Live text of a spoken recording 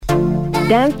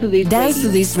Dance to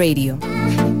This Radio.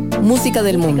 Música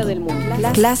del mundo.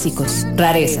 Clásicos,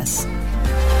 rarezas.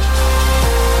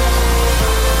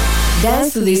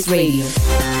 Dance to This Radio.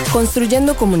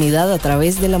 Construyendo comunidad a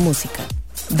través de la música.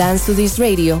 Dance to This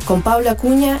Radio con Paula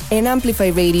Acuña en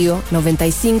Amplify Radio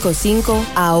 95.5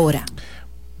 ahora.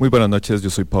 Muy buenas noches, yo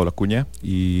soy Paula Acuña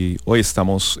y hoy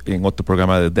estamos en otro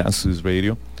programa de Dance to This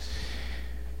Radio.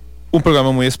 Un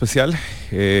programa muy especial.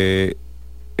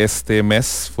 Este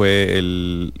mes fue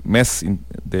el mes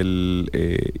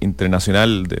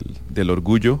internacional del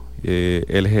orgullo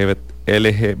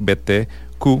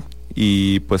LGBTQ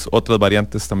y pues otras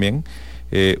variantes también.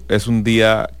 Es un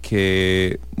día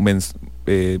que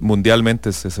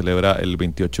mundialmente se celebra el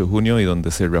 28 de junio y donde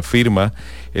se reafirma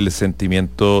el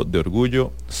sentimiento de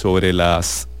orgullo sobre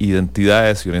las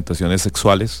identidades y orientaciones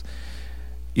sexuales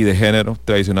y de género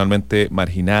tradicionalmente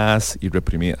marginadas y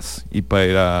reprimidas, y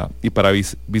para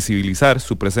visibilizar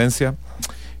su presencia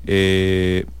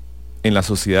en la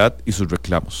sociedad y sus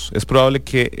reclamos. Es probable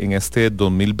que en este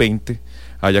 2020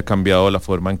 haya cambiado la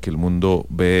forma en que el mundo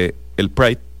ve el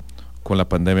Pride con la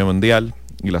pandemia mundial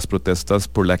y las protestas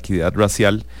por la equidad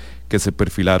racial que se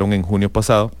perfilaron en junio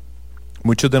pasado.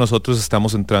 Muchos de nosotros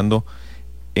estamos entrando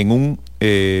en un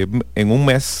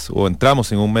mes, o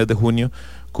entramos en un mes de junio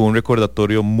con un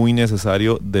recordatorio muy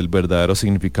necesario del verdadero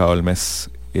significado del mes,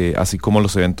 así como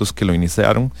los eventos que lo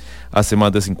iniciaron hace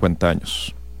más de 50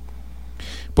 años.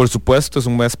 Por supuesto, es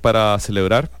un mes para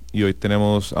celebrar y hoy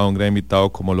tenemos a un gran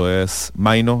invitado como lo es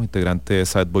Maino, integrante de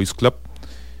Sad Boys Club,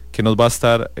 que nos va a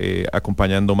estar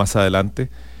acompañando más adelante,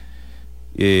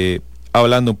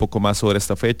 hablando un poco más sobre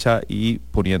esta fecha y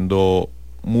poniendo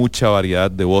mucha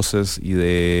variedad de voces y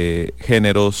de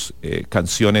géneros,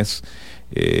 canciones,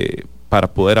 para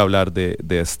poder hablar de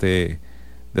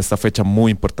esta fecha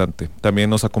muy importante. También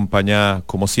nos acompaña,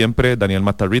 como siempre, Daniel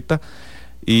Matarrita,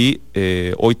 y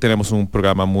hoy tenemos un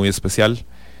programa muy especial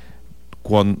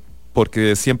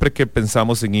porque siempre que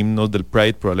pensamos en himnos del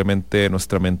Pride, probablemente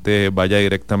nuestra mente vaya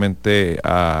directamente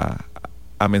a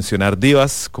mencionar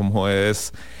divas como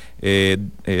es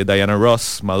Diana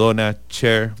Ross, Madonna,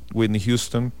 Cher, Whitney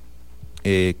Houston,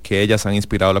 que ellas han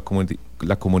inspirado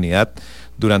la comunidad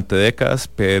durante décadas.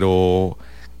 Pero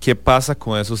 ¿qué pasa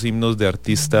con esos himnos de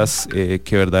artistas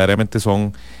que verdaderamente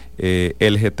son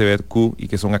LGBTQ y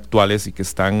que son actuales y que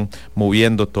están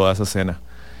moviendo toda esa escena?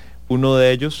 Uno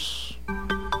de ellos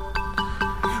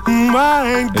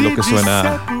es lo que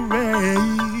suena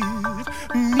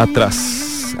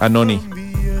atrás. Anoni,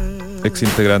 ex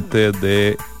integrante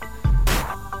de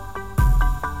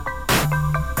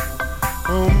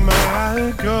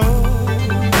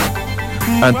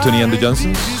Anthony and the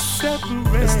Johnsons.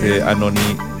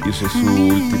 Anoni hizo su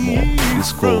último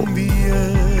disco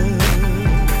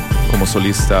como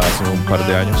solista hace un par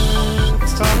de años.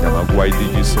 Se llama Why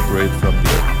Did You Separate From the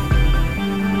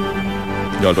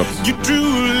Earth. You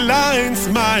drew lines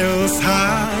miles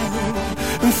high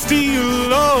and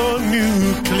steel or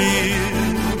nuclear,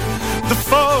 the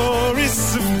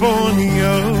forests of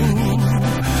Borneo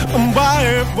and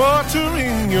white water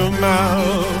in your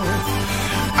mouth.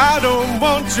 I don't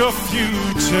want your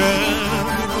future,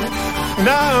 and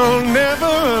I'll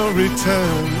never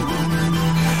return.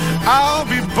 I'll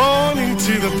be born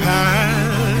into the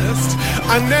past.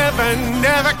 I'm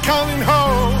never coming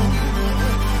home.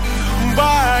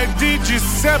 Why did you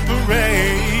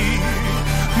separate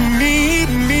me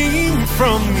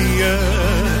from the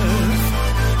earth?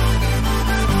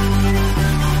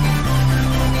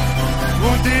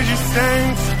 Or did you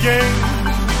stand together?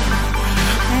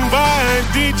 Why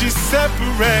did you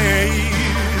separate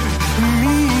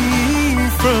me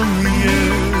from the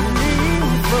earth?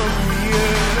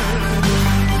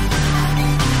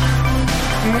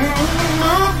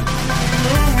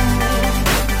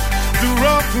 The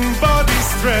rotten body's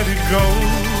threaded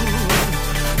gold,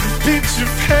 the pitch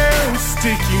of hair and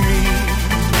sticky meat,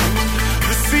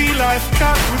 the sea life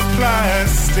cut with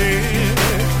plastic,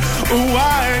 a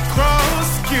white cross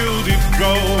gilded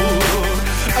gold,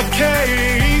 a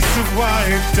case of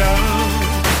white doves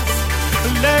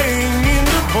laying in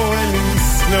the boiling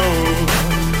snow,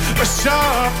 a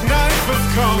sharp knife of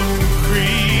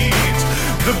concrete,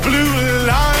 the blue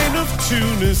line of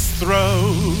tuna's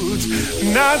throat.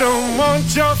 And I don't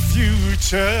want your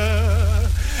future,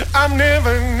 I'm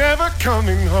never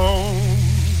coming home.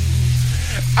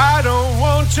 I don't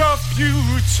want your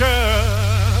future,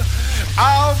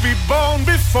 I'll be born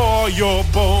before you're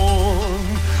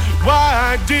born.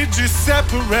 Why did you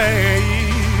separate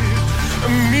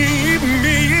me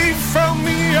from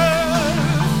the earth?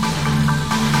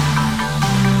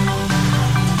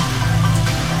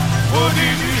 What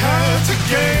did you have to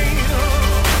gain?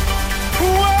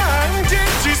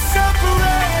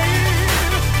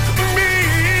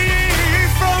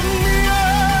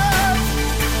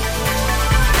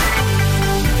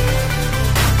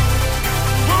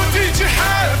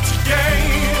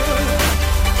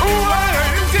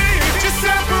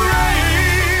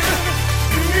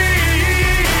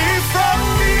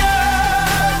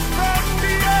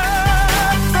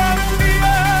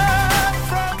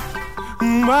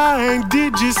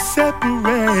 did you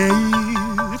separate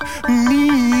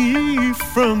me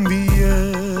from the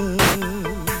earth?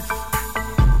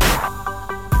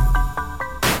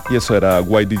 Y eso era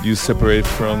Why Did You Separate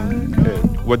From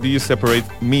What Did You Separate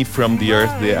Me From the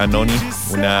Earth de Anoni,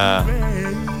 una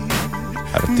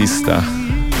artista,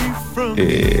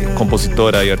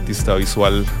 compositora y artista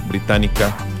visual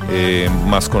británica,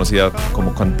 más conocida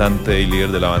como cantante y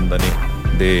líder de la banda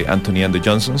de Anthony and the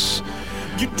Johnsons.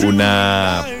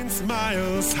 Una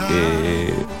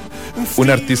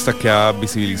artista que ha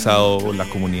visibilizado la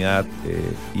comunidad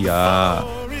y ha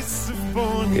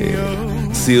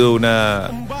sido una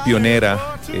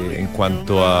pionera en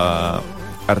cuanto a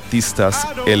artistas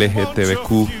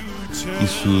LGTBQ y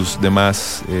sus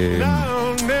demás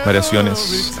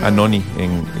variaciones, Anoni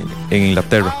en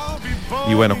Inglaterra.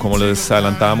 Y bueno, como les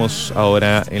adelantábamos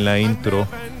ahora en la intro,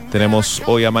 tenemos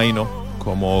hoy a Maino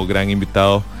como gran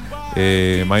invitado.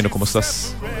 Maino, ¿cómo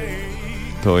estás?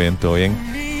 Todo bien, todo bien.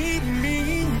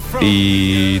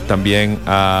 Y también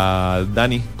a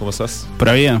Dani, ¿cómo estás?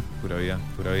 Pura vida. Pura vida,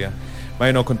 pura vida.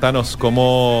 Maino, contanos,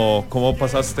 ¿cómo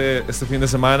pasaste este fin de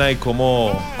semana y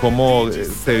cómo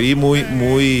te vi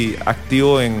muy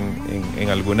activo en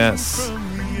algunos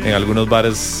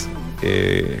bares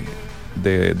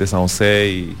de San José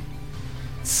y...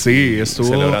 Sí, estuvo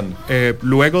celebrando.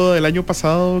 Luego del año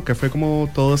pasado, que fue como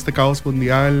todo este caos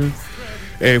mundial,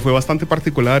 fue bastante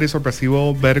particular y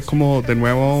sorpresivo ver como de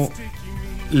nuevo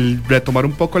retomar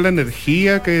un poco la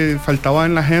energía que faltaba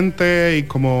en la gente, y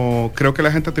como creo que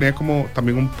la gente tenía como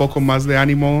también un poco más de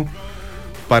ánimo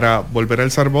para volver a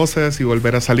alzar voces y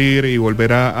volver a salir y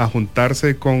volver a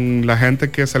juntarse con la gente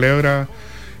que celebra.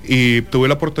 Y tuve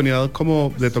la oportunidad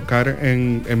como de tocar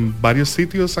en varios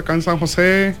sitios acá en San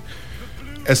José.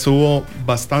 Estuvo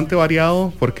bastante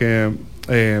variado porque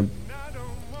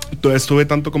estuve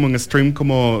tanto como en stream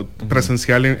como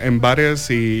presencial en bares,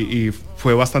 y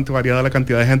fue bastante variada la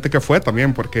cantidad de gente que fue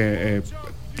también, porque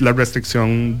la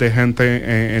restricción de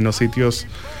gente en los sitios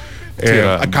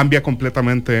cambia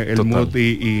completamente el total mood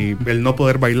y el no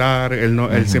poder bailar,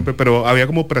 el siempre, pero había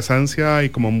como presencia y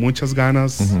como muchas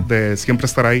ganas de siempre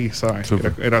estar ahí, ¿sabes?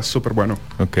 Era súper bueno.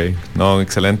 Ok, no,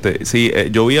 excelente. Sí,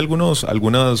 yo vi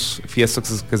algunas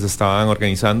fiestas que se estaban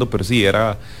organizando, pero sí,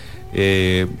 era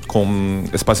con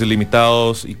espacios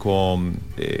limitados y con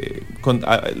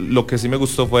lo que sí me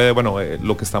gustó fue, bueno,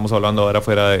 lo que estamos hablando ahora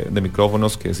fuera de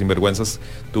micrófonos, que Sinvergüenzas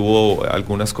tuvo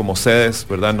algunas como sedes,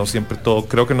 ¿verdad? No siempre todo,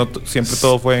 creo que no siempre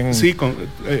todo fue en... Sí,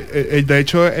 de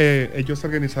hecho ellos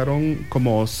organizaron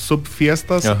como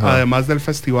subfiestas, además del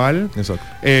festival. Exacto.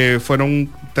 Fueron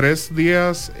 3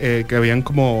 días que habían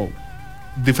como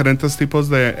diferentes tipos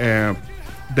de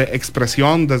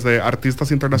expresión, desde artistas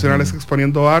internacionales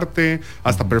exponiendo arte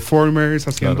hasta performers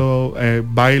haciendo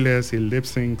bailes y lip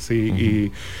syncs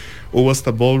y hubo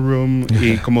hasta ballroom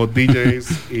y como DJs,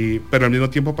 pero al mismo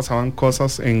tiempo pasaban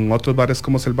cosas en otros bares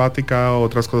como Selvática,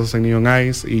 otras cosas en Neon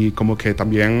Ice, y como que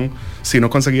también si no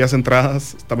conseguías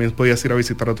entradas también podías ir a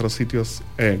visitar otros sitios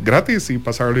gratis y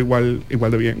pasarlo igual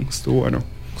de bien. Estuvo bueno.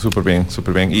 Súper bien.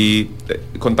 Y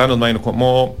contanos, Maino,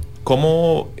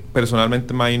 ¿cómo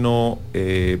personalmente, Maino,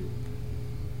 qué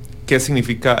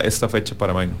significa esta fecha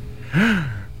para Maino?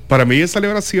 Para mí es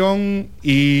celebración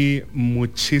y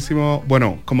muchísimo,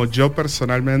 bueno, como yo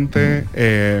personalmente,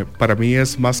 para mí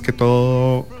es más que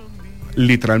todo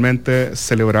literalmente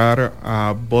celebrar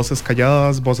a voces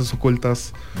calladas, voces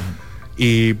ocultas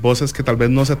y voces que tal vez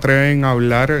no se atreven a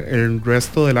hablar el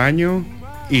resto del año,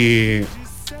 y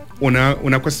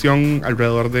una cuestión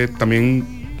alrededor de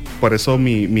también. Por eso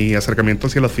mi acercamiento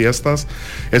hacia las fiestas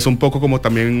es un poco como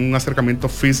también un acercamiento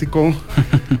físico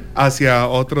hacia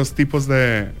otros tipos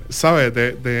de, ¿sabe?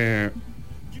 De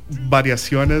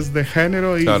variaciones de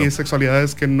género y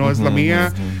sexualidades que no es la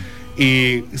mía.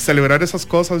 Y celebrar esas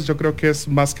cosas yo creo que es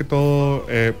más que todo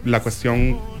la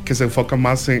cuestión que se enfoca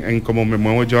más en cómo me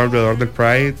muevo yo alrededor del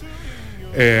Pride.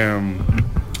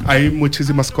 Hay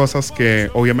muchísimas cosas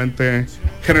que obviamente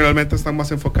generalmente están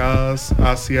más enfocadas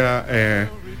hacia...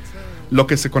 lo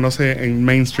que se conoce en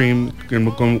mainstream,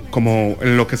 como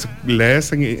en lo que se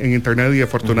lees en internet, y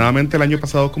afortunadamente el año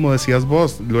pasado, como decías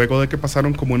vos, luego de que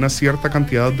pasaron como una cierta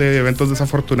cantidad de eventos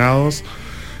desafortunados,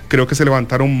 creo que se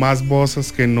levantaron más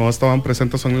voces que no estaban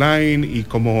presentes online, y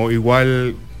como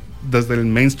igual desde el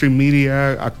mainstream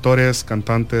media, actores,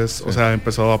 cantantes, o sea,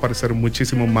 empezó a aparecer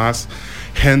muchísimo más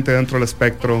gente dentro del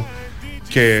espectro,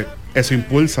 que eso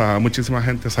impulsa a muchísima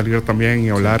gente a salir también y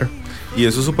hablar. Y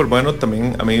eso es súper bueno.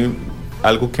 También a mí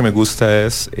algo que me gusta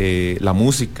es la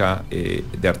música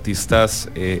de artistas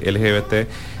LGBT.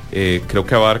 Creo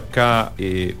que abarca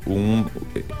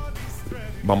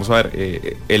vamos a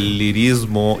ver, el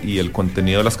lirismo y el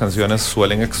contenido de las canciones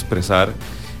suelen expresar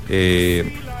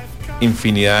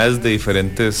infinidades de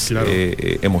diferentes Claro.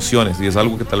 emociones, y es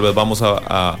algo que tal vez vamos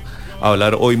a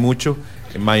hablar hoy mucho.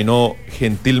 Maino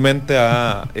gentilmente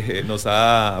nos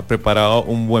ha preparado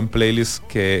un buen playlist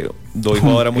que doy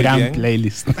ahora muy gran bien.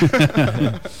 playlist.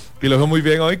 Y lo veo muy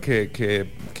bien hoy, que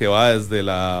va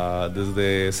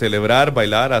desde celebrar,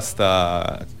 bailar,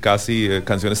 hasta casi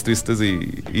canciones tristes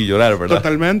y llorar, ¿verdad?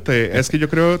 Totalmente. Es que yo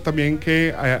creo también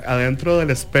que adentro del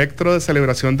espectro de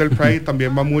celebración del Pride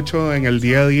también va mucho en el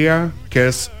día a día, que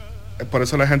es, por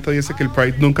eso la gente dice que el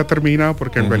Pride nunca termina,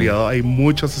 porque en realidad hay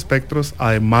muchos espectros,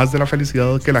 además de la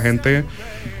felicidad que la gente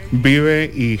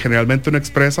vive y generalmente uno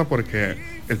expresa, porque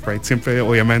el Pride siempre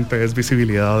obviamente es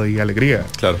visibilidad y alegría.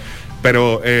 Claro.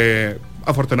 Pero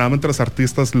afortunadamente los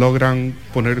artistas logran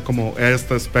poner como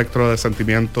este espectro de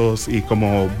sentimientos y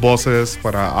como voces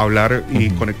para hablar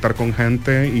y conectar con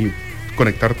gente y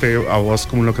conectarte a vos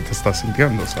como lo que te estás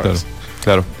sintiendo, ¿sabes?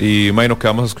 Claro. Y Maino, ¿qué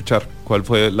vamos a escuchar? ¿Cuál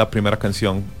fue la primera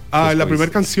canción? La primera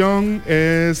canción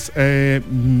es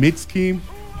Mitski,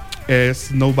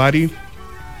 es Nobody.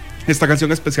 Esta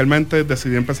canción especialmente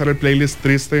decidí empezar el playlist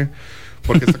triste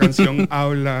porque esta canción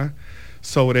habla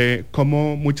sobre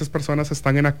cómo muchas personas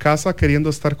están en la casa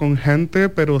queriendo estar con gente,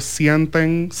 pero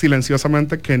sienten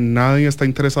silenciosamente que nadie está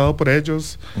interesado por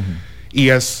ellos. Y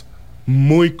es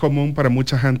muy común para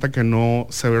mucha gente que no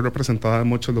se ve representada en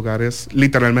muchos lugares,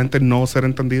 literalmente no ser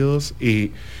entendidos,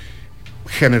 y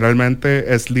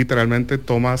generalmente es literalmente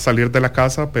toma salir de la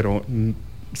casa, pero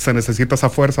se necesita esa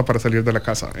fuerza para salir de la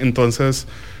casa. Entonces,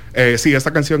 sí,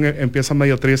 esta canción empieza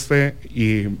medio triste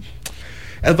y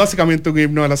es básicamente un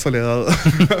himno a la soledad.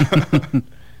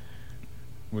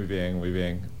 Muy bien, muy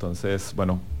bien. Entonces,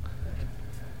 bueno,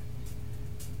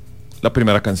 la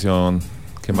primera canción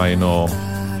que Maino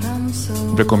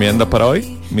recomienda para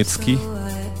hoy, Mitski,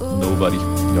 Nobody.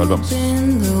 Ya volvamos.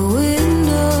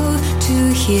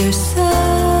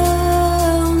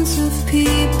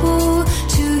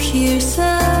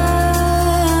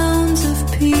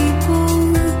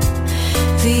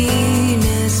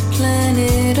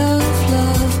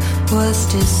 Was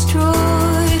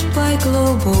destroyed by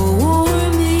global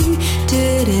warming.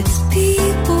 Did its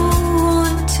people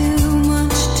want too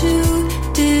much too?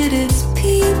 Did its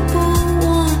people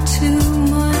want too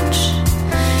much?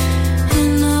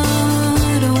 And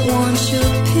I don't want your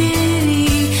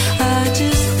pity, I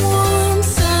just want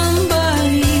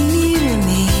somebody near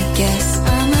me. Guess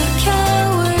I'm a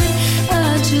coward,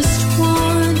 I just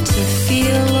want to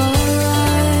feel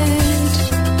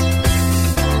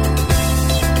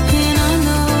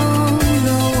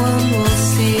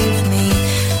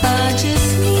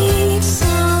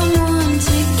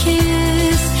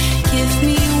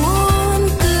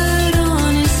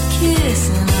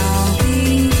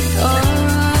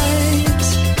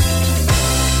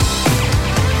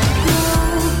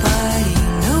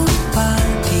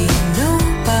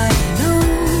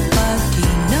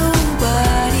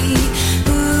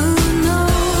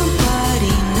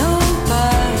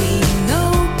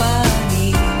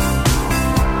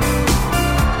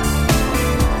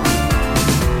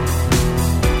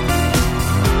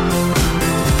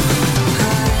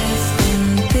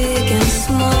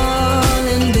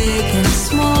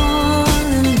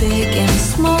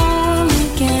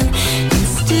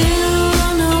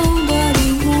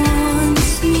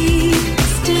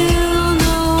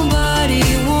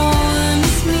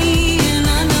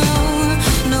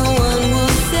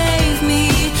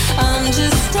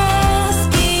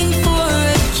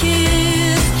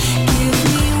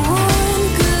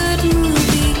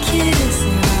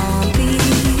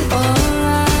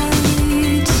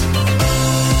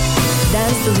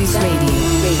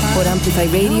Amplify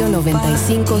Radio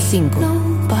 95.5.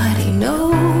 Nobody,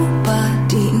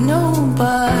 nobody,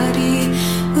 nobody.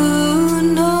 Ooh,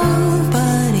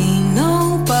 nobody,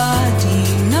 nobody,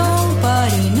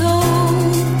 nobody, nobody.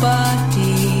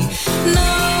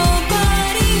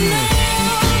 Nobody,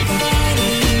 nobody,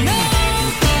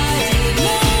 nobody,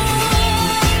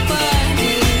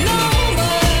 nobody, nobody,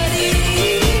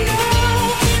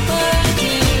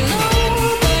 nobody, nobody.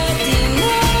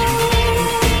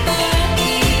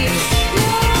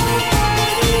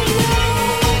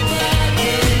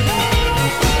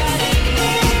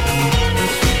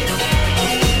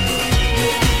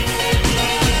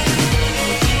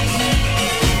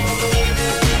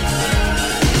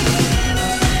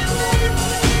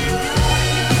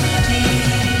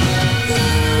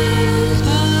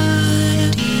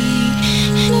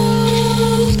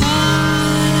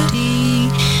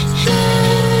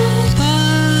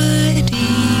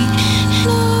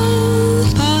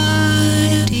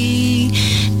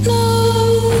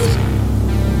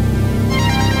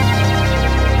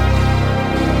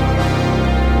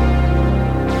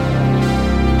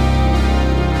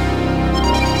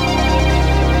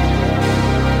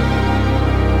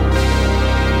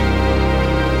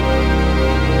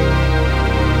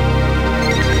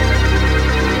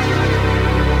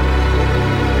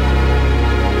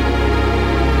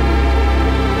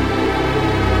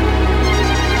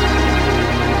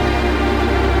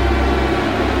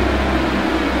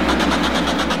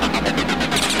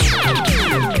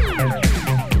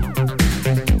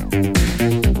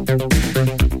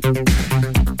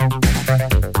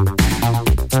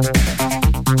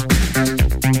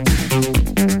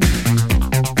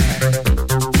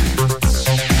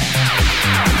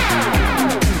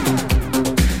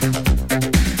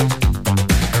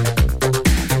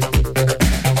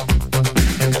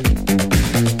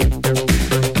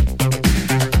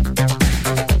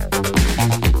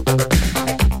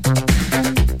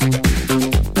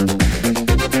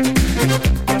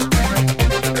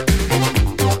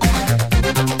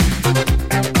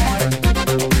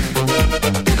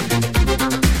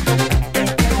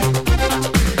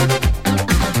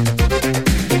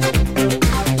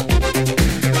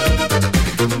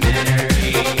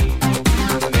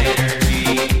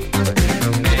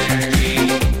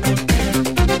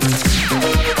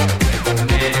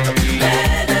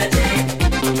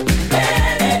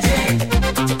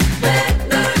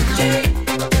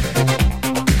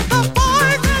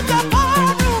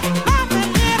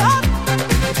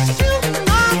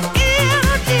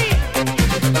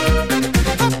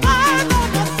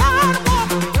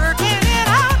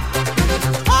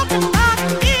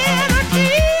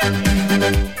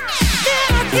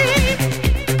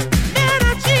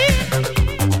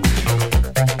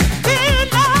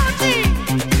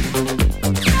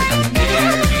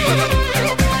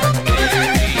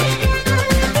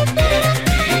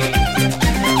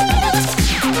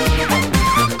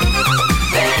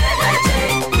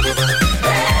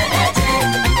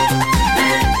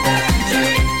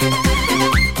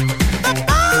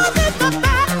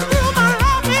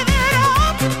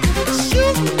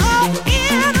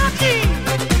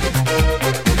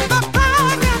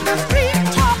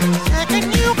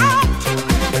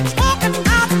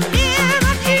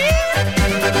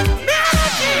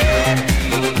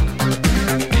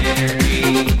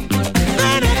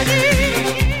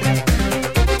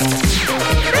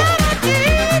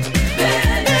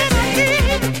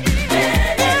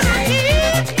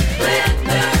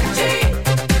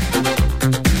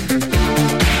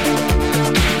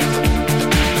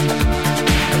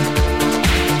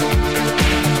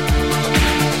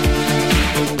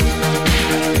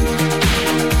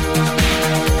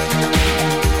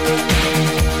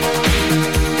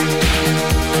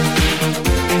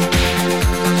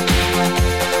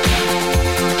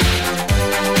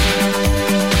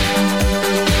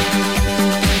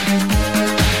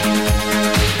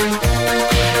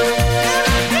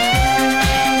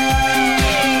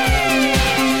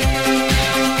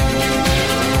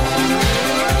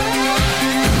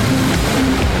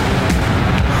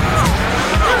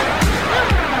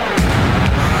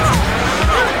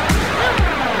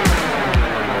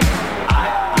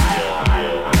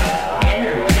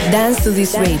 Dance to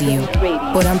This Radio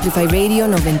por Amplify Radio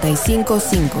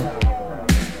 95.5.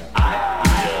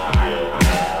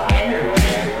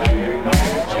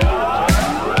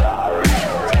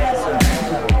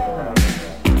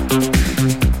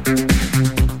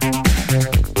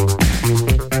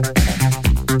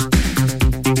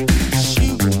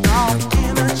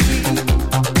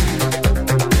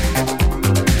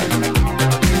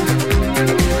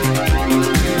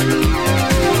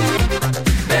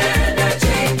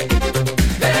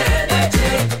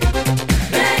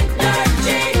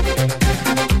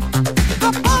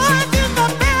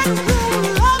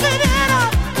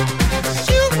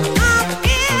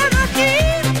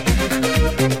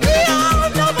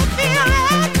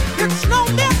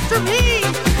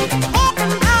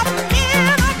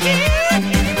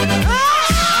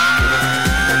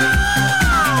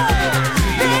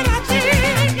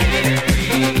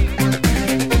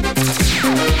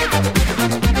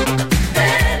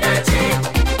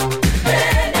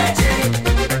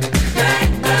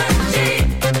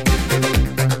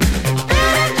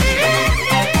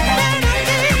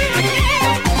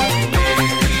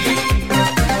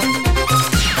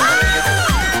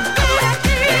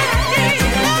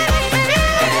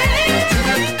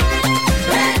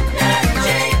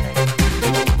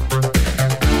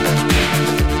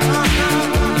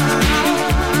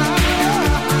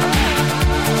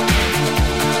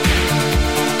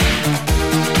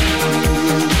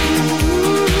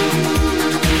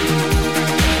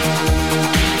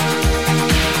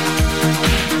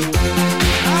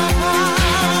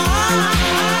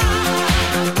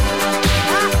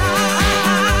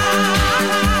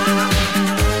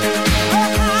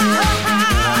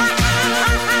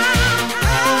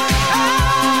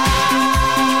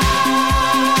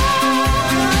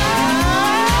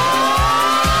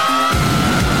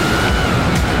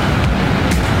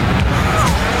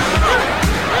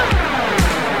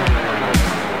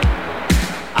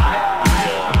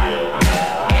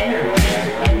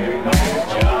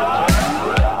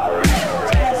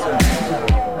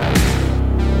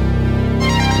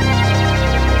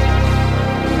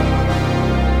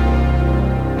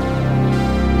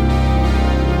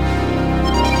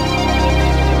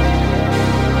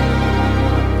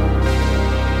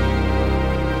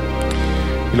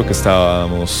 Lo que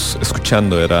estábamos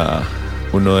escuchando era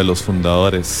uno de los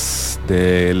fundadores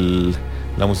de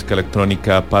la música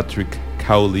electrónica, Patrick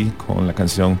Cowley, con la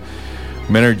canción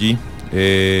Menergy.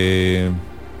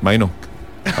 Maino,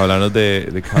 hablando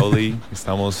de Cowley,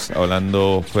 estamos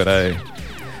hablando fuera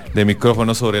de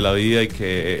micrófono sobre la vida y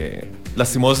que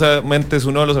lastimosamente es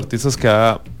uno de los artistas que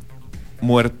ha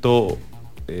muerto.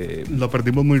 Lo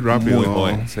perdimos muy rápido. Muy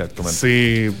joven, exactamente.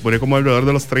 Sí, murió como alrededor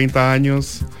de los 30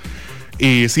 años.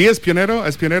 Y sí, es pionero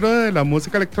de la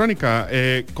música electrónica.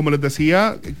 Como les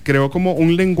decía, creó como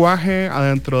un lenguaje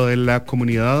adentro de la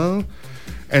comunidad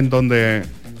en donde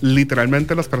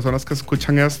literalmente las personas que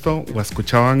escuchan esto o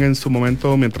escuchaban en su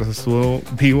momento mientras estuvo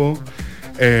vivo,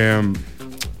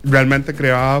 realmente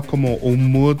creaba como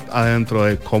un mood adentro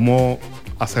de cómo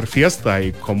hacer fiesta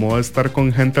y cómo estar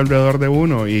con gente alrededor de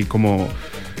uno, y como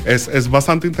es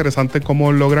bastante interesante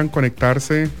cómo logran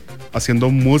conectarse haciendo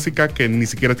música que ni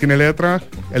siquiera tiene letra.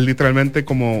 Es literalmente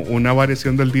como una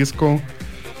variación del disco,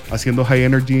 haciendo high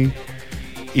energy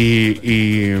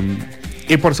y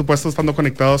por supuesto estando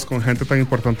conectados con gente tan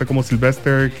importante como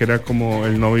Sylvester, que era como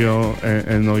el novio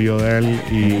de él,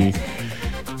 y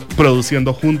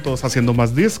produciendo juntos, haciendo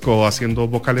más disco, haciendo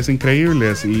vocales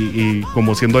increíbles y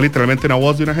como siendo literalmente una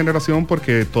voz de una generación,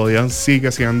 porque todavía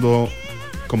sigue siendo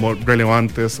como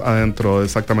relevantes adentro de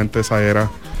exactamente esa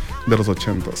era de los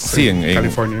 80s. Sí, en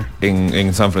California.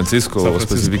 En San Francisco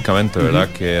específicamente, ¿verdad?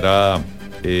 Que era...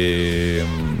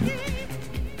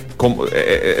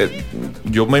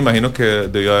 yo me imagino que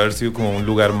debió haber sido como un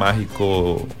lugar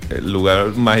mágico, el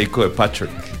lugar mágico de Patrick.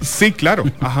 Sí, claro,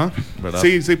 ajá. ¿Verdad?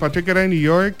 Sí, Patrick era de New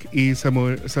York y se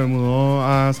mudó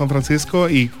a San Francisco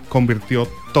y convirtió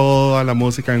toda la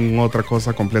música en otra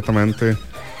cosa completamente,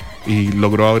 y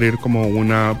logró abrir como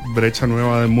una brecha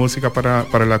nueva de música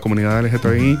para la comunidad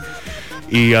LGTBI.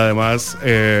 Y además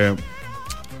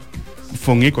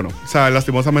fue un ícono. O sea,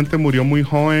 lastimosamente murió muy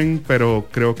joven, pero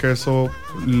creo que eso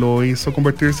lo hizo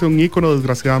convertirse en un ícono,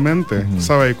 desgraciadamente.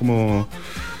 ¿Sabe? Como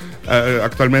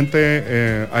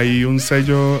actualmente hay un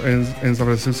sello en San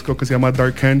Francisco que se llama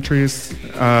Dark Entries,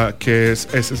 que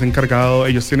es encargado,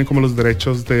 ellos tienen como los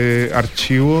derechos de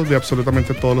archivo de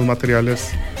absolutamente todos los materiales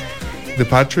de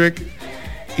Patrick,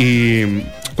 y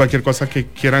cualquier cosa que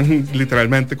quieran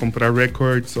literalmente comprar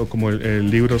records o como el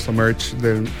libros o merch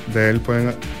de él,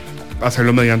 pueden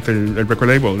hacerlo mediante el record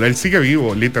label. Él sigue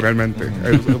vivo, literalmente.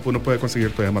 Uno puede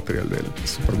conseguir todavía material de él.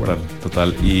 Es súper bueno.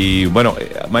 Total. Y bueno,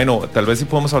 Maino, tal vez sí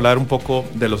podemos hablar un poco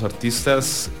de los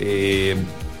artistas que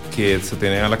se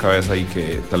tienen a la cabeza y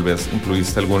que tal vez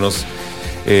incluiste algunos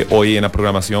hoy en la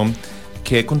programación.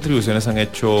 ¿Qué contribuciones han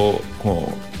hecho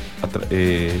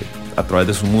a través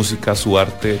de su música, su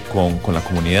arte con la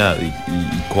comunidad? Y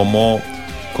cómo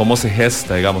se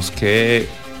gesta, digamos, qué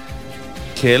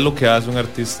es lo que hace un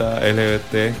artista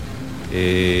LGBT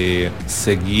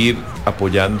seguir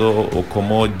apoyando o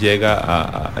cómo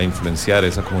llega a influenciar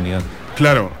esa comunidad?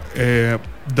 Claro,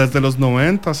 desde los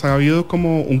 90 ha habido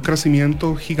como un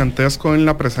crecimiento gigantesco en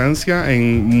la presencia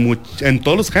en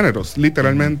todos los géneros,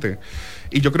 literalmente.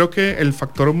 Y yo creo que el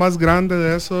factor más grande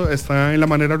de eso está en la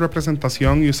manera de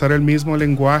representación y usar el mismo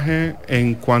lenguaje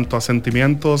en cuanto a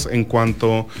sentimientos, en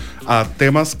cuanto a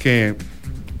temas que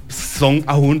son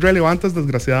aún relevantes,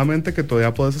 desgraciadamente, que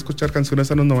todavía puedes escuchar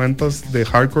canciones en los 90s de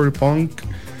hardcore punk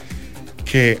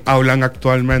que hablan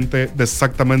actualmente de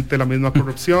exactamente la misma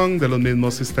corrupción, de los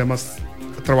mismos sistemas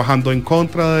trabajando en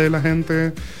contra de la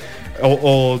gente,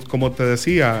 o como te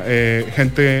decía,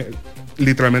 gente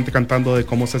literalmente cantando de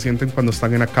cómo se sienten cuando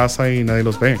están en la casa y nadie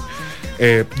los ve.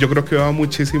 Yo creo que va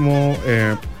muchísimo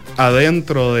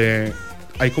adentro de...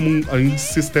 Hay un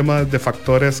sistema de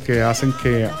factores que hacen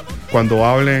que cuando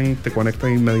hablen te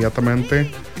conecten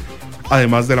inmediatamente,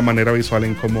 además de la manera visual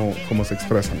en cómo se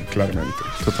expresan, claramente.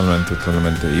 Totalmente.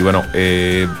 Y bueno,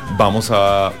 vamos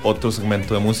a otro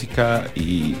segmento de música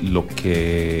y lo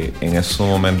que en estos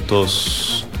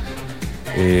momentos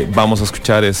vamos a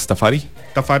escuchar es Tafari.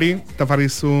 Tafari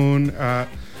es un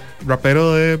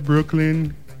rapero de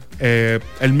Brooklyn.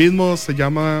 Él mismo se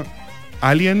llama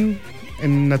Alien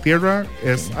en la Tierra.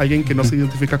 Es alguien que no se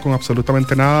identifica con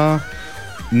absolutamente nada,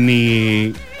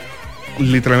 ni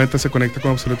literalmente se conecta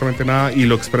con absolutamente nada, y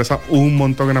lo expresa un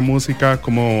montón en la música.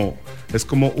 Es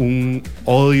como un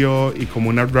odio y como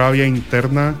una rabia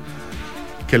interna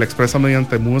que la expresa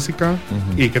mediante música,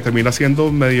 y que termina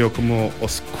siendo medio como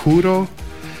oscuro.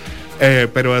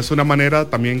 Pero es una manera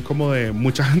también como de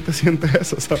mucha gente siente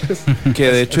eso, ¿sabes?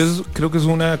 Que de hecho creo que es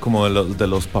una como de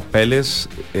los papeles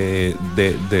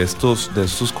de estos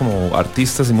como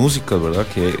artistas y músicos, ¿verdad?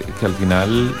 Que al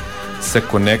final se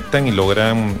conectan y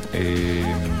logran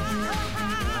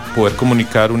poder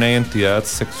comunicar una identidad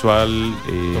sexual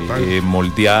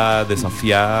moldeada,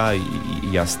 desafiada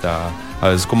y hasta a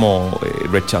veces como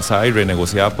rechazada y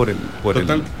renegociada por el...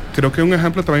 Creo que un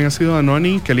ejemplo también ha sido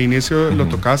Anoni, que al inicio lo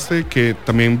tocaste, que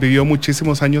también vivió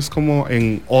muchísimos años como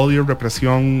en odio,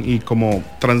 represión y como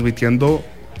transmitiendo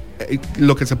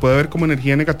lo que se puede ver como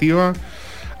energía negativa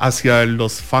hacia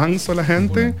los fans o la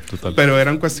gente, pero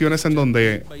eran cuestiones en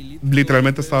donde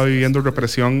literalmente estaba viviendo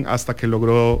represión hasta que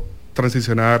logró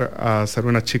transicionar a ser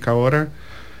una chica ahora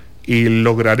y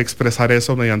lograr expresar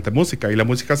eso mediante música. Y la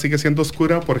música sigue siendo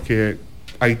oscura porque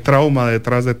hay trauma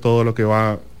detrás de todo lo que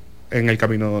va en el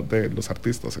camino de los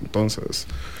artistas, entonces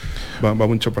va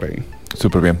mucho por ahí.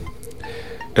 Súper bien.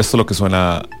 Esto lo que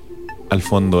suena al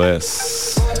fondo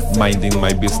es Minding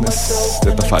My Business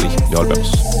de Tafari. Ya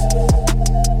volvemos.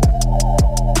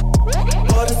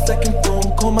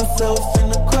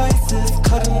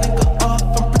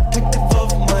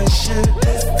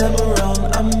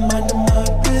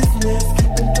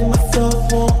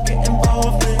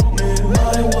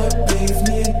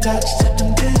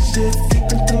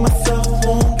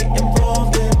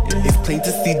 To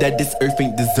see that this earth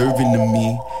ain't deserving of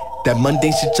me. That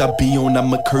mundane shit y'all be on,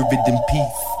 I'ma curve it in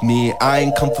peace. Man, I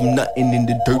ain't come from nothing in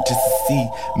the dirt just to see.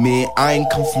 Man, I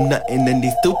ain't come from nothing and they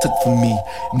still took from me.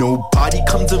 Nobody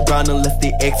comes around unless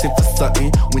they asking for something.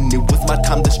 When it was my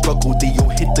time to struggle, they all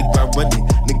hit the ground running.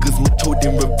 Niggas matured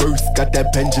in reverse, got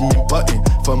that Benjamin Button.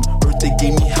 From earth they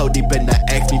gave me hell, they better not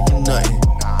ask me for nothing.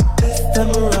 This time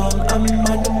around, I'm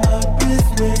minding my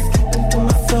business. Keeping to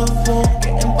myself, won't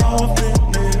get involved in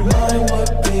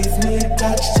what pays me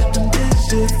attached to them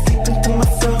dishes. Keeping to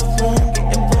myself, won't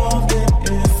get involved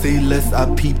in it. Say less, I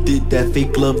peeped it. That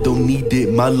fake love don't need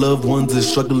it. My loved ones are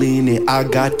struggling and I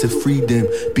got to free them.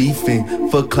 Beefing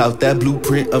for clout, that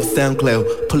blueprint of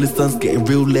SoundCloud. Pull his sons getting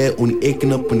real loud on the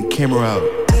aching up when the camera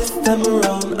out. This time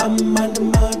around, I'm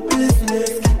minding my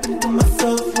business. Keeping to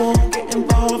myself, won't get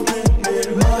involved in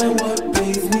it. Mind what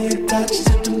pays me attached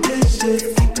to them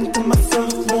dishes. Keeping to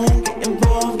myself, won't get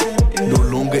involved in it. No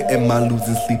longer am I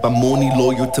losing sleep. I'm only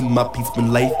loyal to my peace.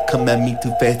 When life come at me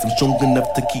too fast, I'm strong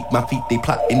enough to keep my feet. They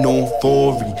plotting on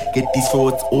foreign. Get these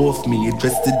frauds off me.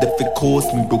 Address it if it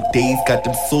costs me. Broke days got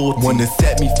them salty. Wanna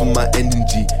set me for my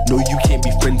energy. No, you can't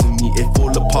be friends with me. It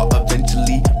fall apart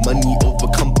eventually. Money over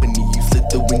company. You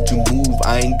slither when you move.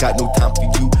 I ain't got no time for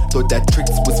you. Thought that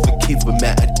tricks was for kids, but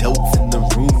mad adults in the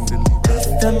room. This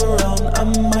time around,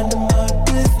 I'm minding my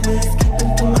business,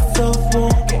 keeping to myself,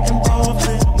 won't get involved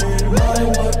in it. My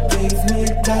work pays me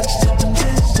attached to the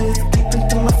dishes, keeping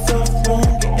to myself,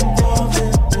 won't get involved in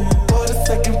it. For the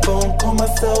second phone, call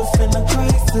myself in a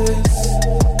crisis.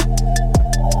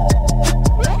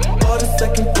 For the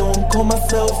second phone, call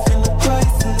myself in a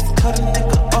crisis. Cut a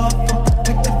nigga off, I'm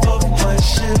protective of my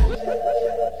shit.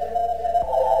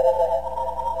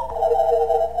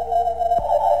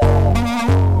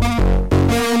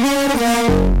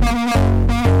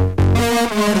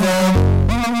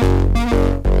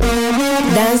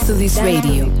 Dance to This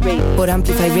Radio por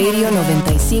Amplify Radio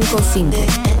 95.5.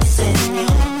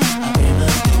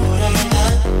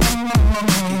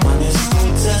 Cuando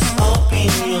escuchas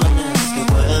opiniones que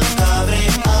puedan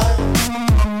cabrear,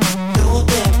 tú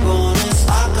te pones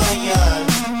a callar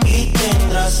y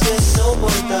tendrás que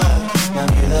soportar la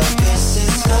mierda que se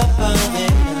escapa de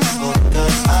las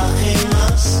bocas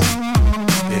ajenas.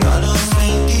 Pero a los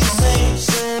 26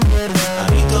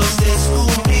 añitos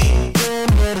descubrí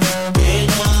que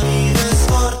la vida es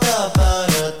corta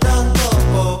para tanto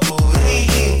popurrí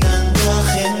y tanta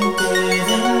gente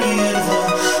de mierda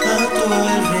a tu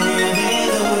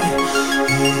alrededor.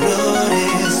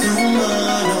 Errores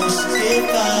humanos que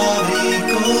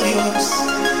fabricó Dios.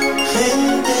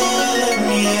 Gente de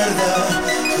mierda,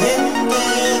 gente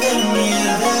de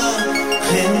mierda,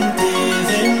 gente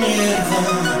de mierda.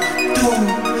 Tú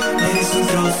eres un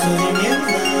trozo de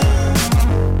mierda.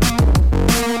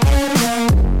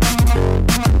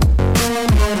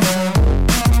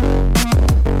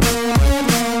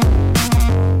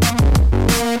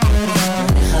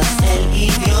 Manejas el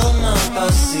idioma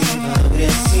pasiva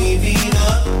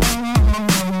agresividad.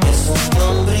 Es un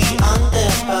nombrante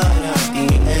para ti,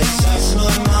 eso es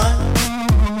normal.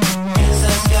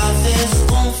 Piensas que haces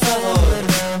un favor,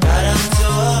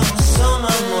 caranchoa son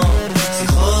amor. Si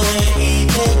jode y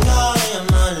te cae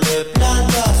mal, le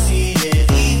plantas y le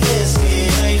dices que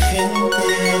hay gente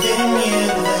de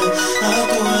mierda a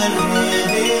tu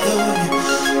alrededor.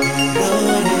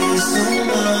 Errores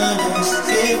humanos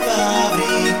que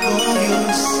fabricó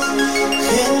Dios.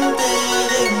 Gente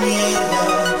de mierda,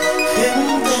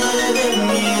 gente de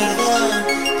mierda,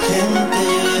 gente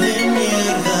de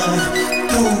mierda.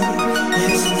 Tú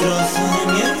eres un trozo de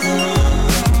mierda.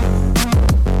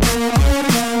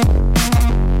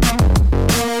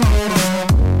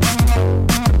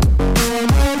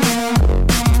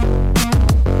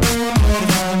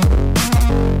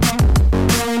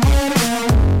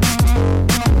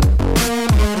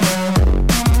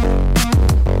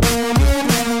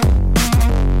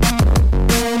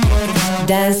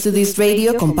 Dance to This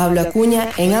Radio con Pablo Acuña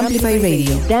en Amplify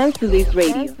Radio. Dance to This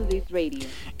Radio.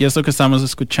 Y esto que estamos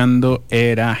escuchando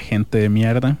era Gente de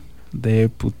Mierda de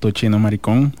Puto Chino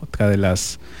Maricón, otra de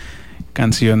las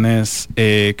canciones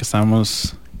que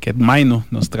Maino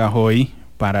nos trajo hoy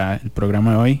para el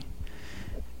programa de hoy.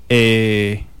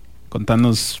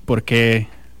 Contanos por qué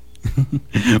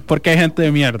 ¿por qué hay gente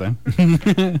de mierda?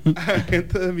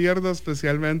 Gente de mierda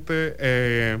especialmente.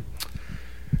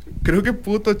 Creo que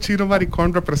Puto Chino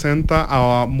Maricón representa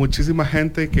a muchísima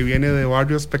gente que viene de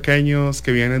barrios pequeños,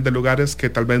 que vienen de lugares que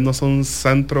tal vez no son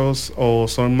centros o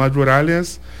son más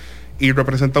rurales, y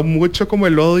representa mucho como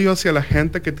el odio hacia la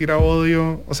gente que tira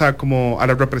odio, o sea, como a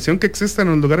la represión que existe en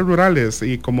los lugares rurales,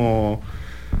 y como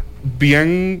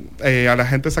bien a la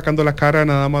gente sacando la cara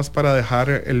nada más para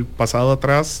dejar el pasado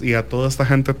atrás, y a toda esta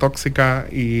gente tóxica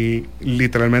y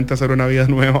literalmente hacer una vida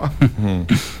nueva.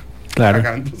 Claro.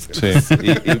 Sí,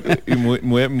 y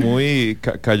muy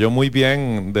cayó muy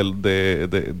bien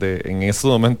en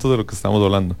estos momentos de lo que estamos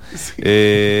hablando.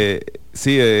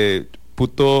 Sí,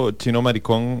 Puto Chino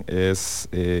Maricón es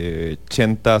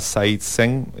Chenta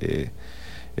Said-sen,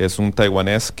 es un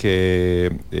taiwanés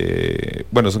que,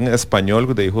 bueno, es un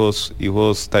español de hijos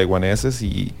taiwaneses,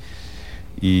 y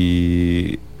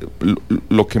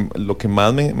lo que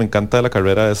más me encanta de la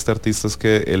carrera de este artista es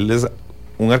que él es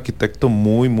un arquitecto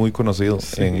muy conocido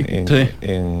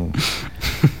en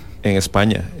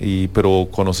España, pero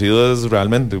conocido es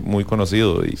realmente muy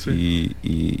conocido,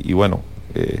 y bueno,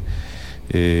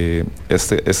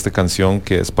 esta canción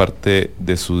que es parte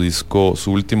de su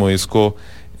último disco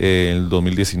en el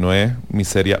 2019,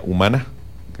 Miseria Humana,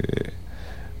 que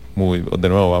de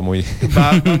nuevo va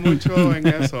mucho en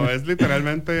eso. Es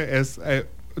literalmente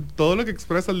todo lo que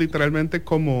expresa es literalmente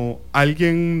como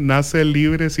alguien nace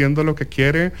libre siendo lo que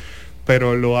quiere,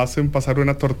 pero lo hacen pasar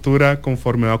una tortura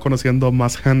conforme va conociendo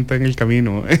más gente en el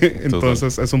camino.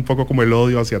 Entonces es un poco como el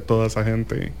odio hacia toda esa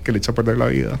gente que le echa a perder la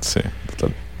vida. Sí,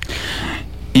 total.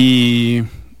 Y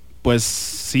pues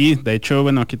sí, de hecho,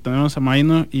 bueno, aquí tenemos a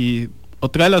Maino, y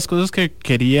otra de las cosas que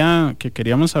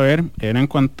queríamos saber era en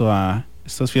cuanto a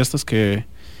estas fiestas que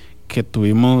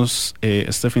tuvimos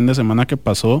este fin de semana que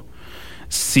pasó.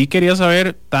 Sí quería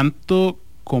saber, tanto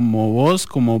como vos,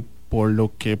 como por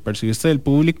lo que percibiste del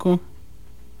público,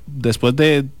 después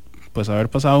de pues haber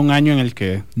pasado un año en el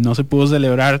que no se pudo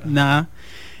celebrar nada,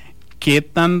 ¿qué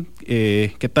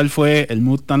tal fue el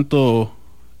mood, tanto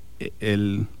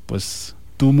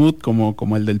tu mood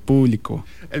como el del público?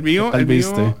 El mío,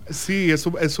 sí,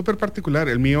 es súper particular.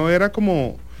 El mío era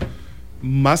como,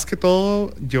 más que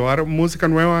todo, llevar música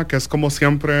nueva, que es como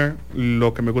siempre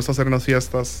lo que me gusta hacer en las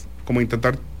fiestas, como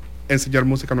intentar enseñar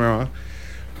música nueva.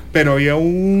 Pero había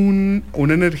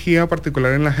una energía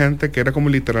particular en la gente que era como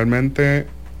literalmente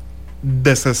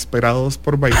desesperados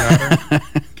por bailar,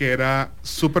 que era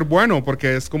súper bueno,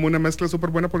 porque es como una mezcla súper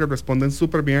buena, porque responden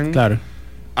súper bien. Claro.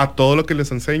 A todo lo que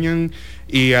les enseñan,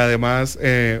 y además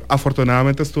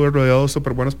afortunadamente estuve rodeado de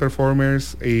súper buenos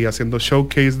performers y haciendo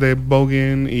showcase de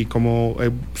voguing y como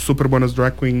súper buenos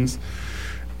drag queens,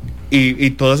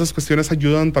 y todas esas cuestiones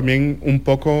ayudan también un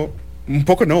poco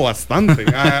no, bastante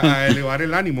a elevar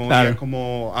el ánimo. Claro. Y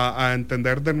como a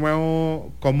entender de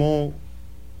nuevo cómo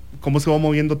se va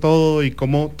moviendo todo y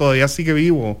cómo todavía sigue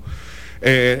vivo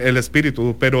el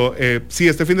espíritu. Pero sí,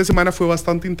 este fin de semana fue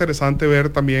bastante interesante ver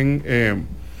también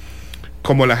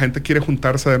cómo la gente quiere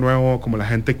juntarse de nuevo, cómo la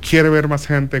gente quiere ver más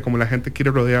gente, cómo la gente quiere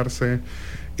rodearse,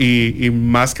 y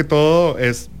más que todo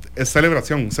es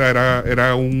celebración. O sea,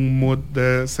 era un mood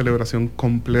de celebración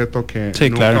completo que sí,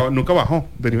 nunca bajó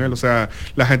de nivel. O sea,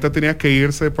 la gente tenía que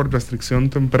irse por restricción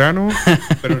temprano,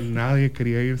 pero nadie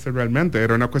quería irse realmente.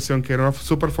 Era una cuestión que era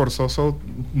súper forzoso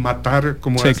matar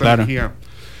como esa energía.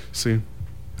 Sí.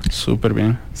 Súper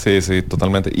bien. Sí,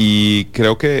 totalmente. Y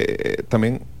creo que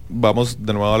también vamos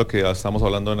de nuevo a lo que estamos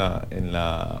hablando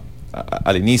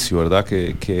al inicio, ¿verdad?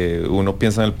 Que uno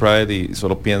piensa en el Pride y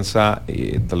solo piensa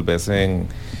tal vez en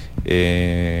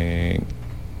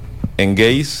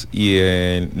gays y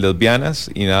en lesbianas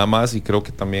y nada más, y creo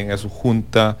que también eso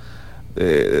junta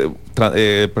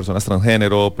personas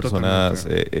transgénero, personas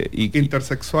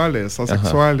intersexuales,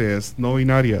 asexuales, no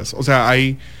binarias. O sea,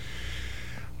 hay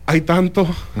tanto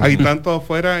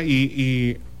afuera,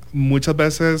 y muchas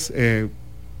veces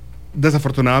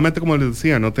desafortunadamente, como les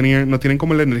decía, no tienen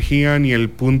como la energía ni el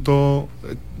punto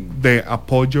de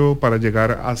apoyo para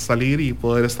llegar a salir y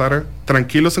poder estar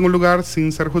tranquilos en un lugar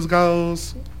sin ser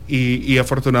juzgados, y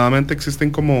afortunadamente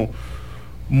existen como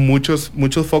muchos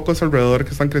focos alrededor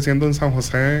que están creciendo en San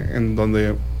José, en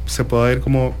donde se pueda ir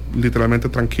como literalmente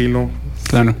tranquilo.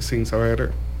 Claro. sin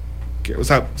saber o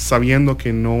sea, sabiendo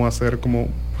que no va a ser como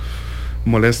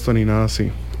molesto ni nada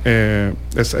así.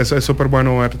 Es súper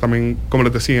bueno ver también, como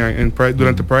les decía, en Pride,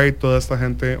 durante Pride, toda esta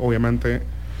gente, obviamente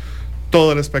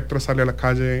todo el espectro sale a la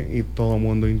calle y todo el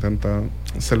mundo intenta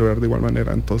celebrar de igual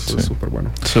manera. Entonces es súper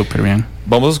bueno. Súper bien.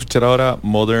 Vamos a escuchar ahora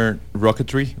Modern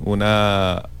Rocketry,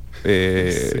 una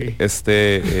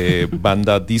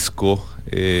banda disco.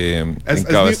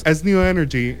 Es New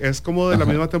Energy, es como de la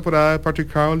misma temporada de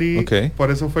Patrick Crowley. Okay.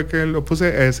 Por eso fue que lo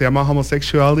puse. Se llama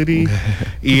Homosexuality.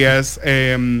 Y es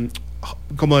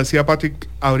como decía Patrick,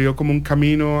 abrió como un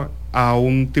camino a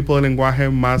un tipo de lenguaje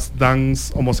más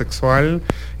dance homosexual,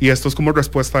 y esto es como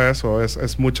respuesta a eso.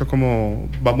 Es mucho como,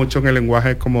 va mucho en el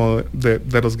lenguaje como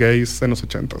de los gays en los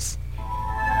 80s.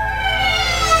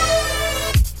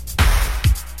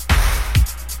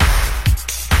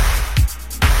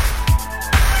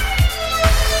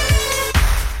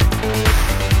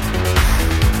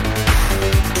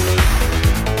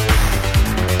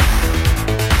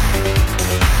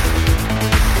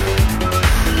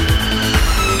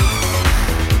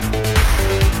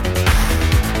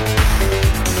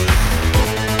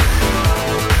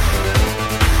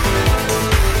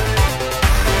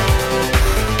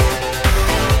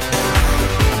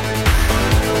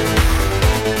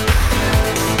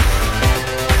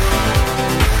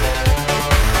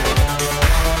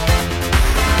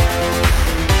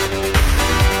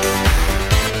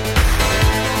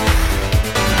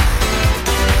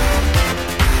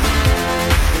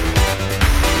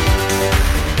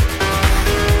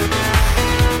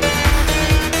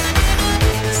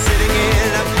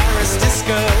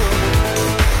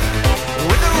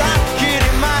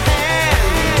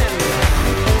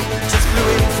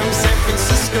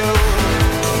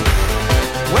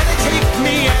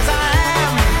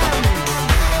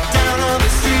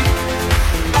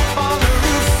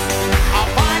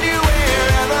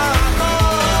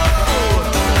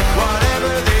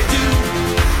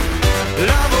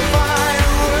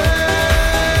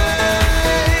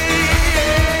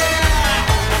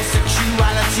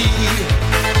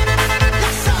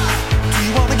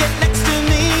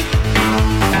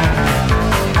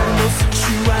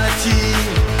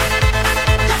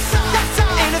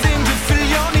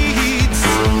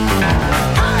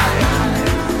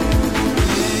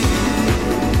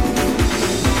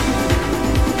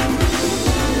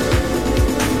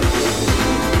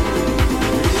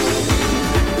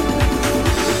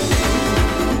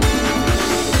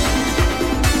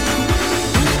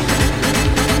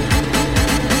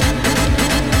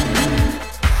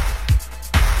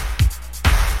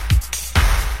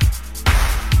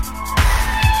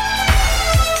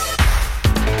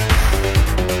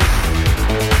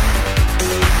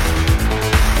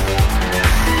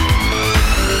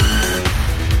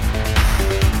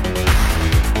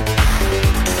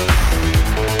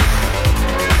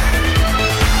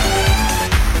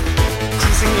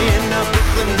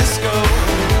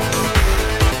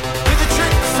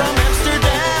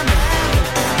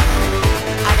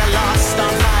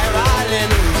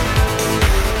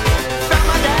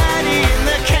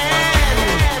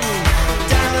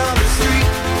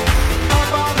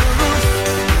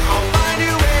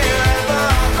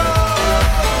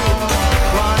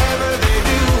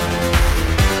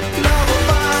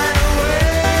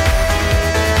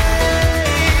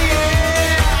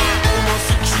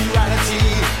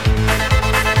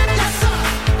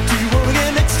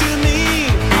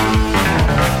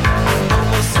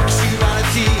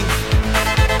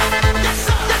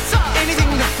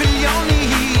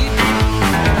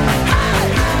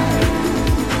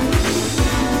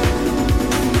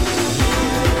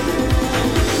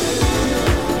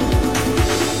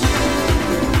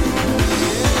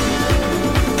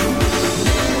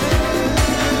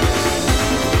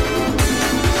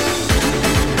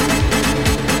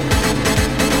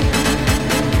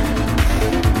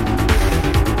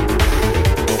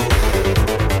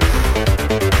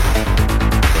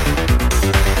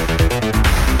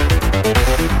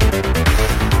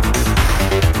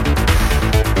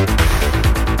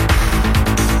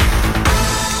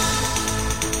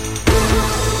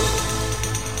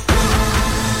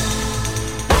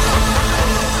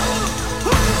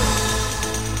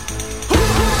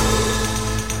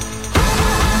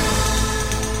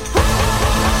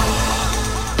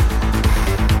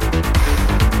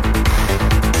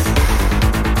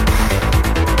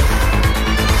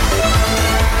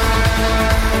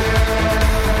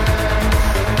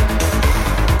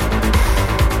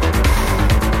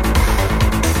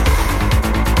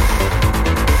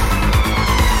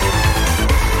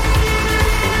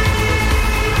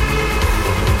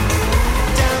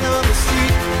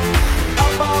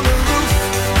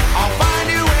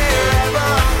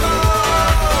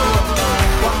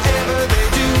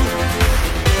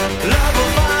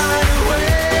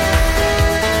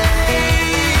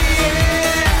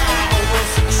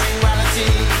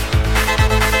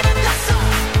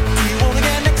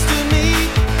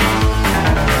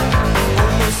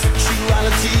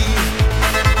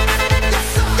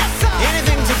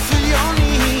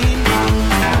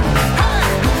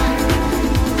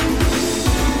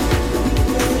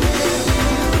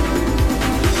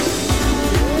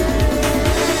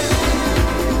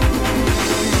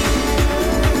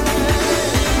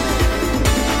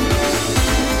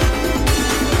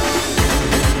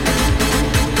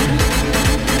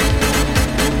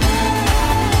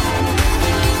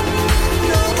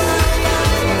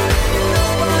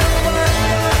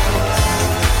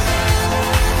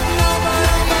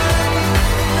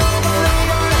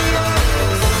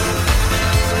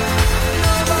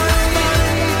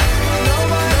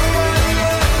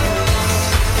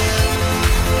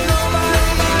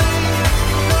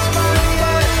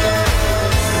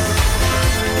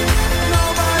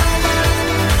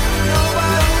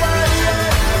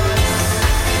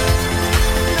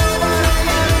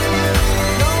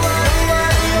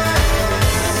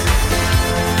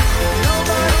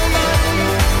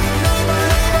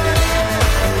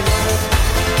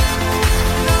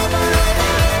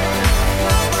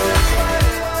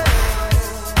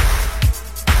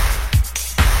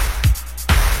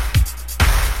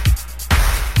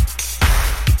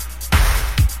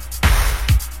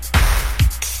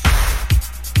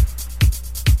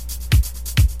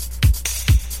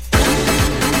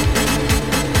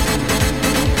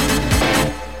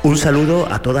 Un saludo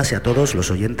a todas y a todos los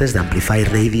oyentes de Amplify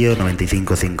Radio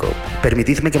 95.5.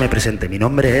 Permitidme que me presente. Mi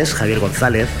nombre es Javier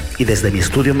González y desde mi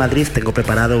estudio en Madrid tengo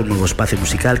preparado un nuevo espacio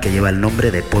musical que lleva el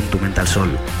nombre de Pon tu mente al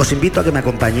sol. Os invito a que me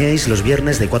acompañéis los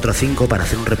viernes de 4 a 5 para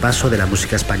hacer un repaso de la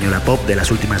música española pop de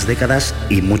las últimas décadas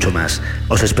y mucho más.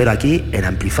 Os espero aquí en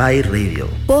Amplify Radio.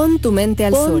 Pon tu mente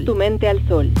al sol. Pon tu mente al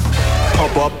sol.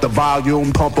 Pump up the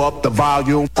volume, pump up the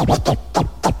volume.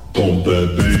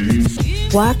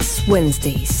 Wax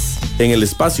Wednesdays. En el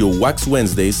espacio Wax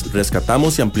Wednesdays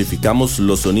rescatamos y amplificamos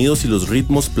los sonidos y los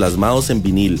ritmos plasmados en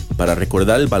vinil para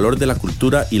recordar el valor de la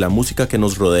cultura y la música que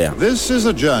nos rodea. This is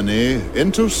a journey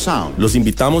into sound. Los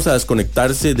invitamos a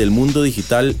desconectarse del mundo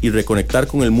digital y reconectar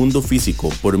con el mundo físico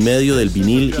por medio del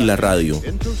vinil y la radio.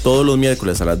 Todos los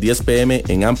miércoles a las 10 p.m.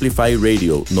 en Amplify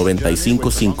Radio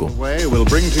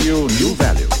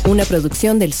 95.5. Una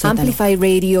producción del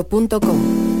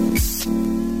amplifyradio.com.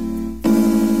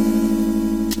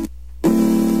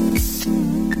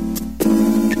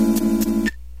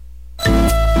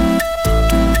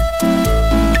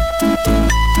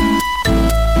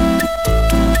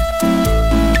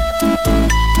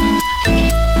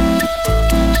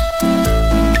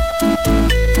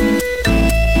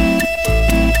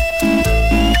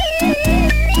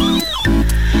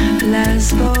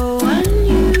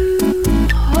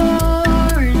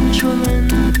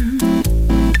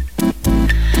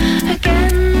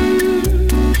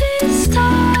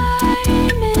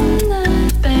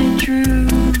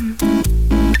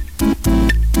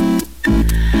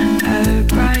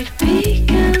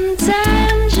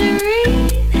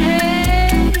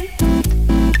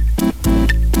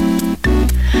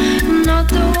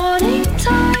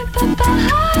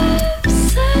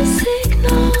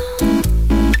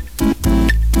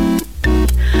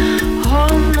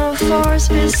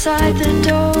 Beside the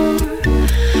door,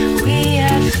 we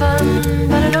had fun,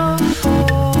 but it all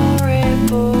for it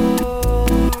bore.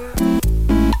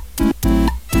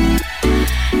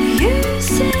 You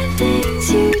said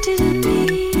things you didn't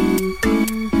mean.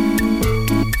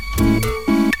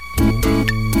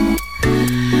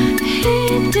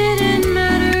 It didn't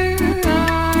matter,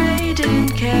 I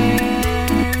didn't care.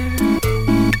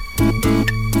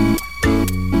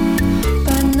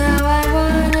 But now I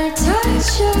wanna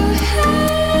touch your head.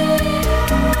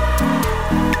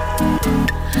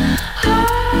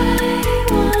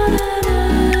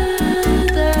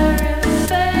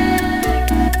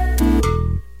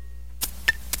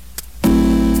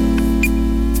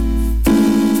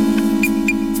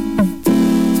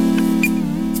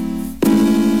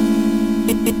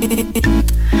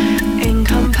 In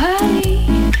company,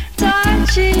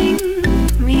 touching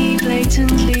me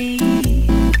blatantly.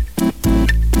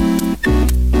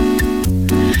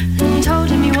 Then you told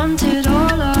him you wanted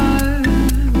all of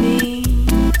me.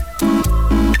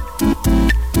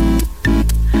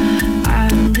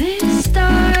 And this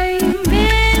time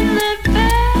in the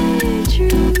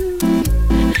bedroom,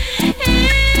 in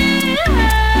hell, you'll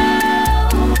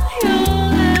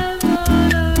have all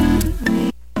of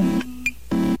me.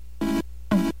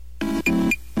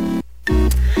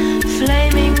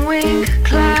 Flaming wing,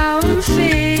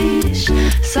 clownfish,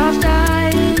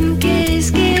 soft-eyed and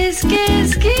kiss, kiss,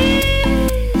 kiss,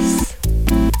 kiss.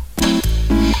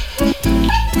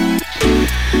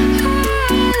 I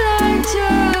liked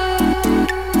your art.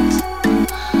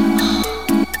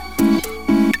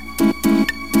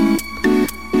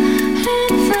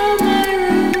 And from my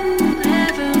room,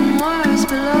 heaven was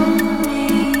below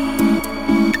me.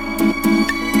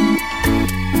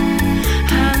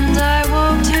 And I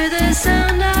woke to the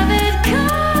sound of it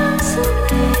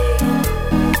constantly.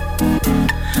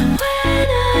 When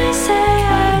I say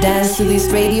I Dance to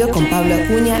This Radio con Pablo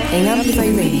Acuña en Amplify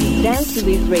Radio. Dance to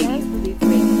This Radio.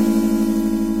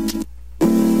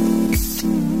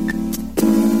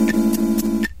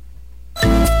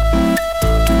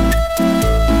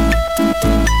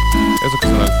 Eso que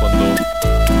suena al fondo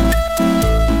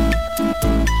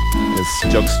es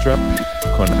Jockstrap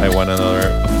con I Want Another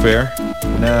Affair,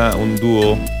 un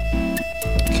dúo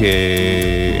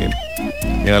que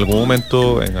en algún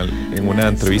momento en una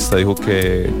entrevista dijo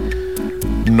que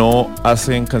no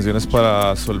hacen canciones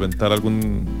para solventar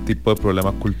algún tipo de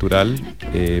problema cultural,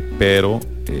 pero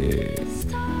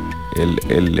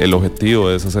el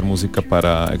objetivo es hacer música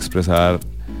para expresar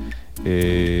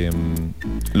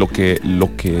lo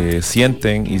que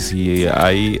sienten, y si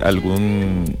hay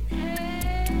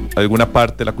alguna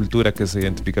parte de la cultura que se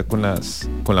identifica con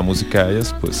la música de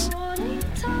ellas,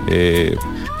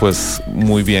 pues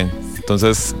muy bien.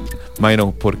 Entonces,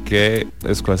 Maino, ¿por qué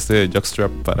escogiste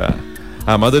Jockstrap para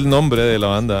Además del nombre de la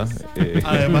banda.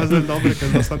 Además del nombre, que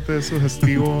es bastante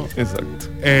sugestivo. Exacto.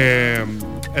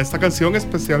 Esta canción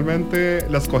especialmente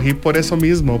la escogí por eso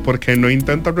mismo, porque no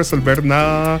intenta resolver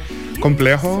nada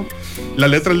complejo. La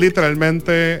letra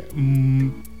literalmente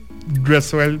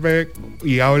resuelve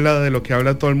y habla de lo que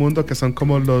habla todo el mundo, que son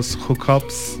como los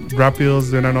hookups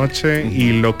rápidos de una noche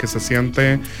y lo que se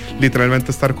siente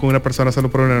literalmente estar con una persona solo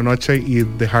por una noche y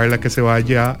dejarla que se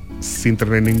vaya sin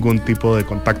tener ningún tipo de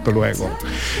contacto luego.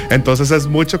 Entonces es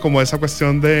mucho como esa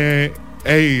cuestión de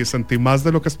hey, sentí más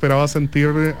de lo que esperaba sentir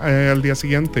al día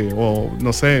siguiente, o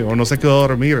no sé quedó a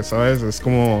dormir, ¿sabes? Es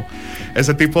como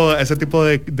ese tipo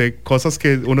de cosas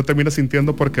que uno termina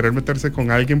sintiendo por querer meterse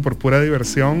con alguien por pura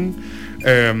diversión.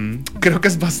 Creo que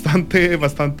es bastante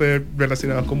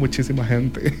relacionado con muchísima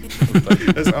gente.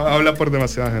 Habla por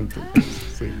demasiada gente.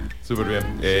 Sí. Súper bien.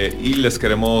 Y les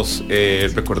queremos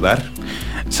recordar.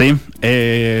 Sí,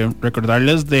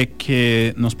 recordarles de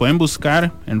que nos pueden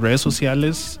buscar en redes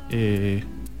sociales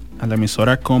a la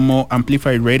emisora como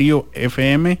Amplify Radio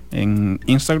FM en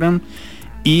Instagram,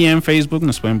 y en Facebook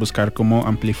nos pueden buscar como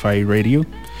Amplify Radio.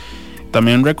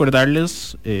 También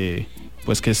recordarles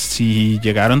pues que si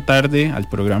llegaron tarde al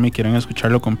programa y quieren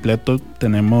escucharlo completo,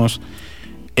 tenemos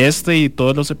este y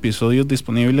todos los episodios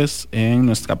disponibles en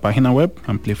nuestra página web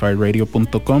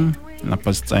amplifyradio.com. En la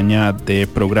pestaña de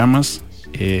programas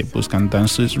buscan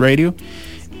Dance to This Radio,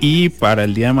 y para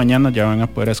el día de mañana ya van a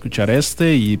poder escuchar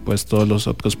este y pues todos los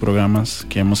otros programas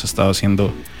que hemos estado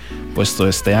haciendo pues todo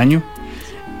este año.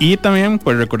 Y también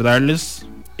pues recordarles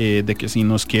de que si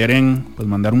nos quieren pues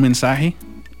mandar un mensaje,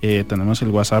 tenemos el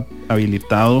WhatsApp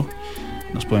habilitado.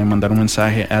 Nos pueden mandar un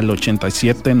mensaje al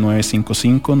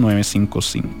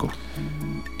 87-955-955.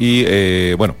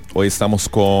 Y bueno, hoy estamos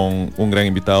con un gran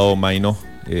invitado, Maino,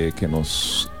 que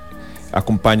nos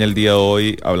acompaña el día de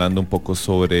hoy hablando un poco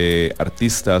sobre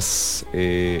artistas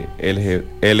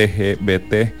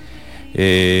LGBT,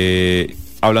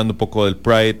 hablando un poco del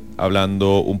Pride,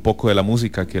 hablando un poco de la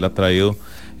música que él ha traído.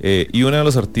 Y uno de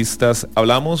los artistas,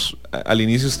 hablamos, al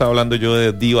inicio estaba hablando yo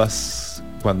de divas,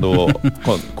 cuando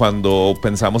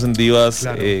pensamos en divas,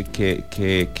 claro,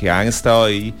 que han estado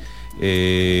ahí,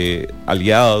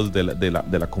 aliados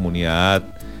de la comunidad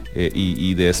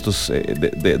y de estos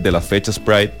de las fechas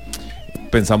Pride.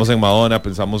 Pensamos en Madonna,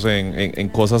 pensamos en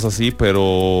cosas así,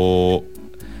 pero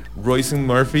Royce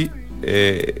Murphy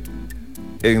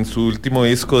en su último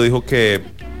disco dijo que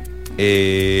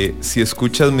si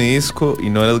escuchas mi disco y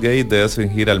no eres gay, debes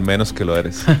fingir al menos que lo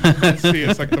eres. Sí,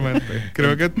 exactamente.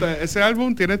 Creo que ese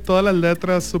álbum tiene todas las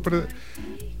letras súper...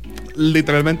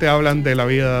 Literalmente hablan de la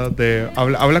vida,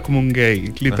 habla como un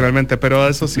gay, literalmente. Ajá. Pero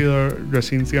eso ha sido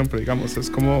Racine siempre, digamos. Es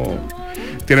como...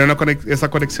 Tiene esa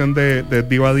conexión de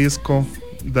diva disco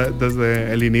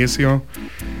desde el inicio.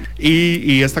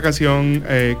 Y esta canción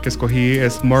que escogí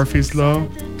es Murphy's Law,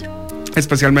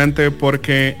 especialmente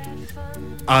porque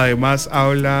además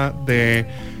habla de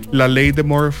la ley de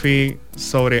Murphy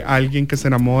sobre alguien que se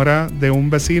enamora de un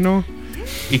vecino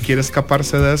y quiere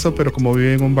escaparse de eso, pero como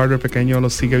vive en un barrio pequeño lo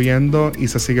sigue viendo y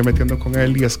se sigue metiendo con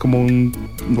él, y es como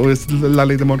es la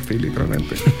ley de Murphy,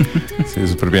 literalmente. Sí,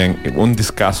 súper bien. Un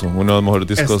discazo, uno de los mejores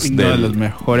discos de los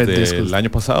mejores discos del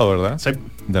año pasado, ¿verdad? Sí.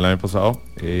 Del año pasado.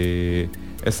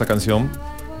 Esta canción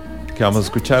que vamos a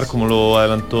escuchar, como lo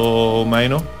adelantó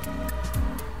Maino,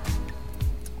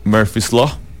 Murphy's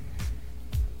Law.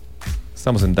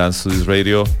 Estamos en Dance to This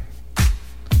Radio.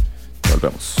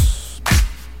 Volvemos.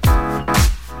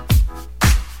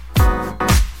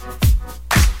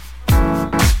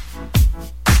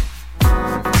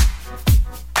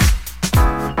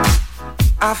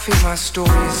 I feel my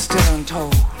story is still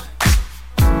untold,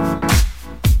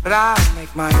 but I'll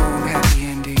make my own happy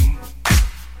ending.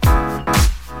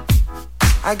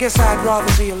 I guess I'd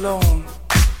rather be alone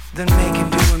than making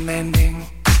do amending.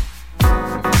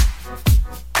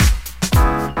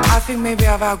 I think maybe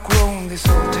I've outgrown this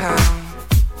old town.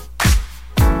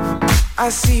 I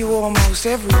see you almost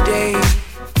every day,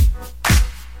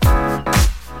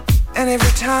 and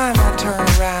every time I turn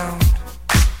around,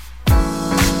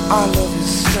 our love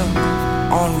is stuck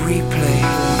on replay.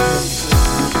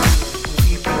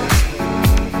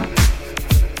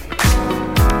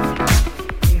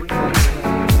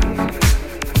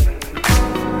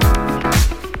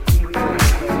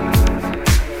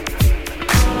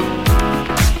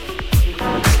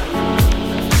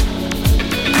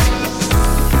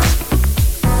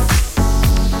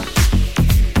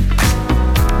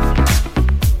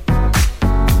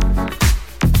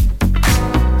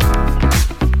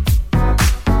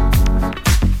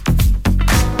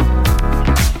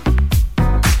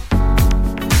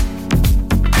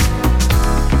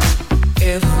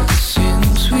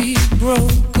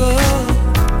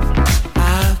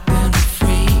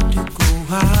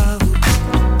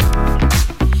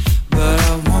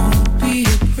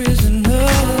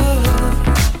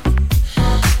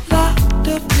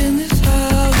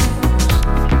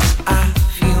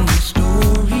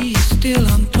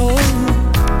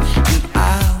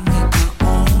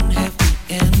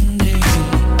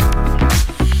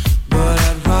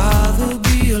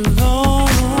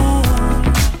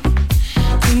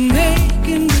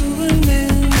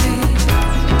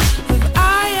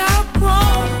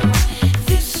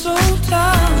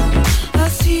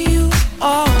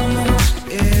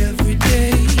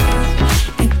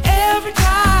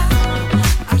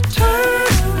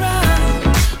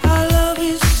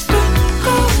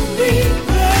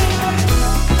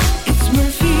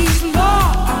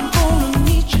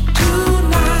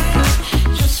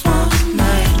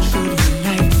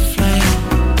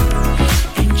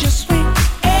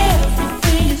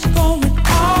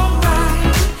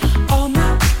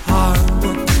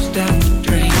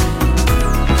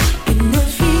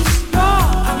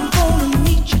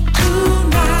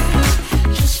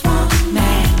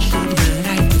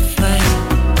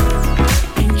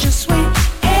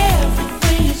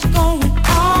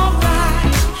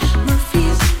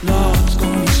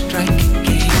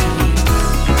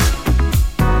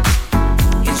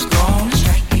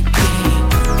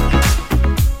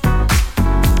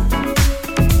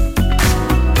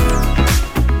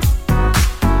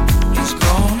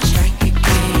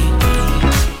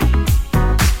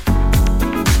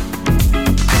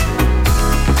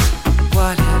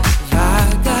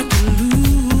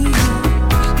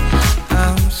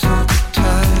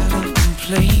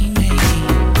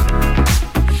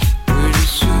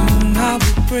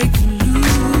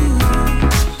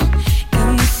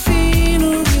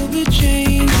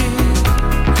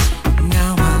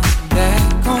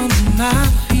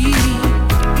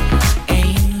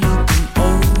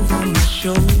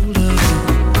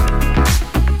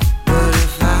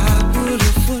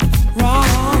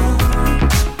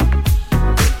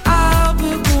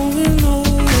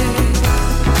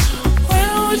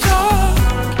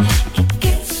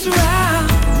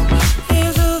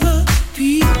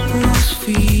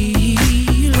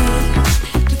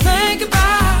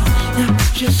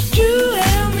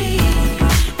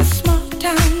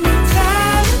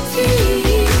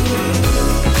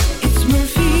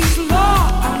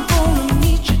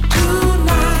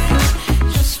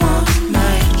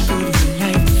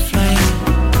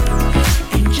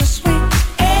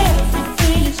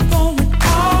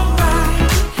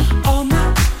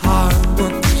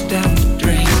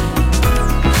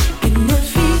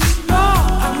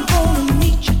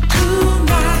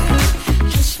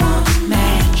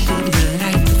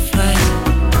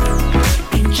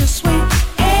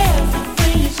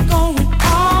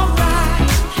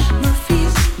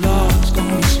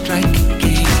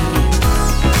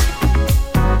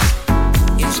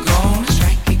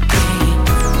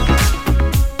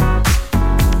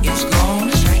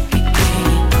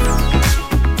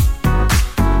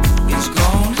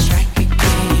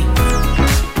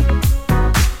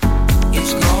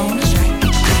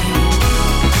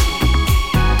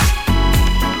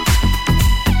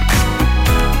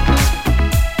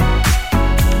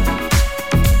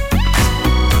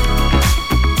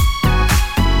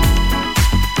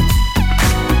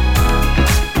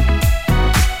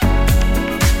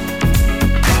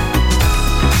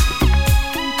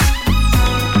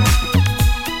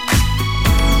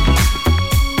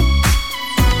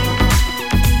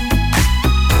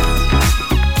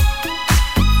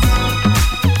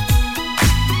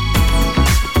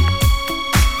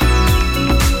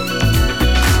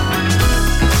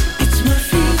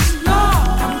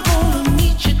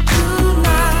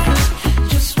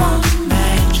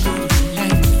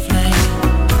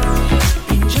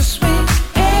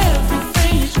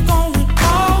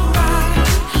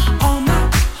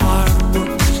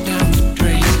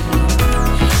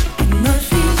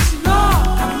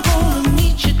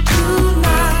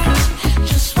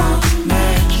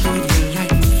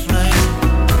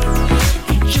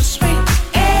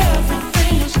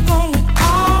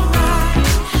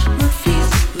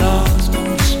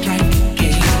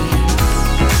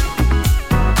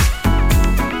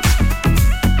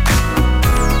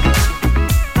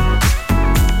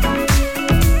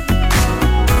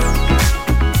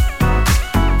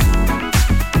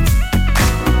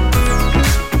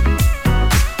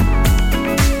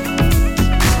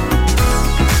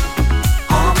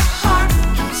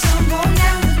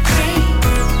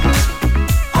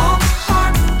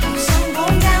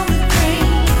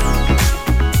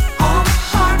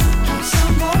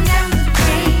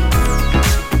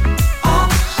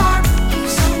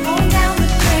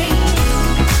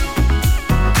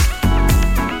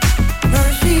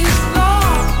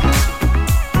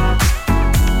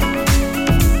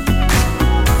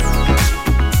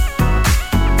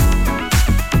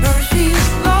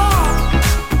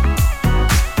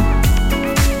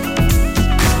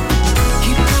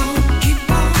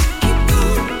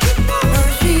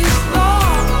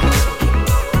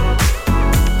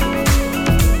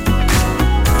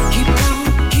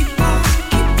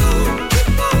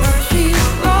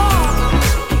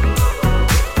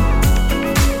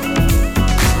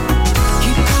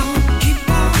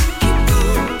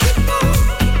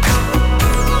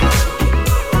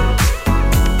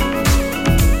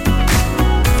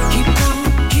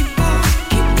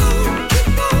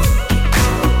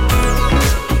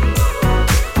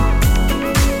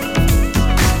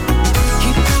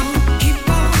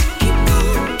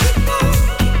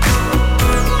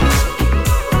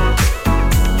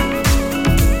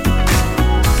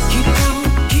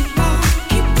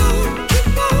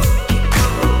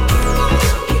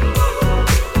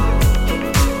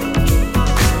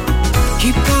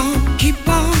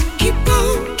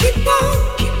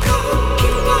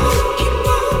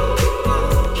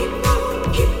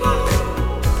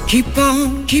 Keep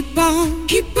on, keep on,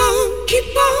 keep on, keep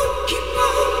on, keep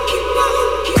on, keep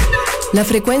on, keep on. La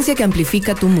frecuencia que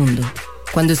amplifica tu mundo.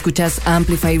 Cuando escuchas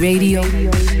Amplify Radio,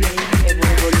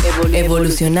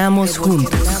 evolucionamos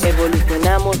juntos.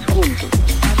 Evolucionamos juntos.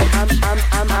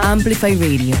 Amplify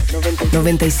Radio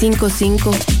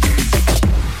 95.5,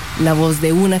 la voz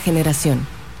de una generación.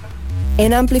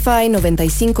 En Amplify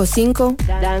 95.5,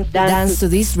 Dance to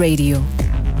This Radio.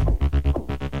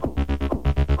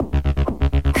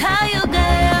 How you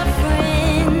get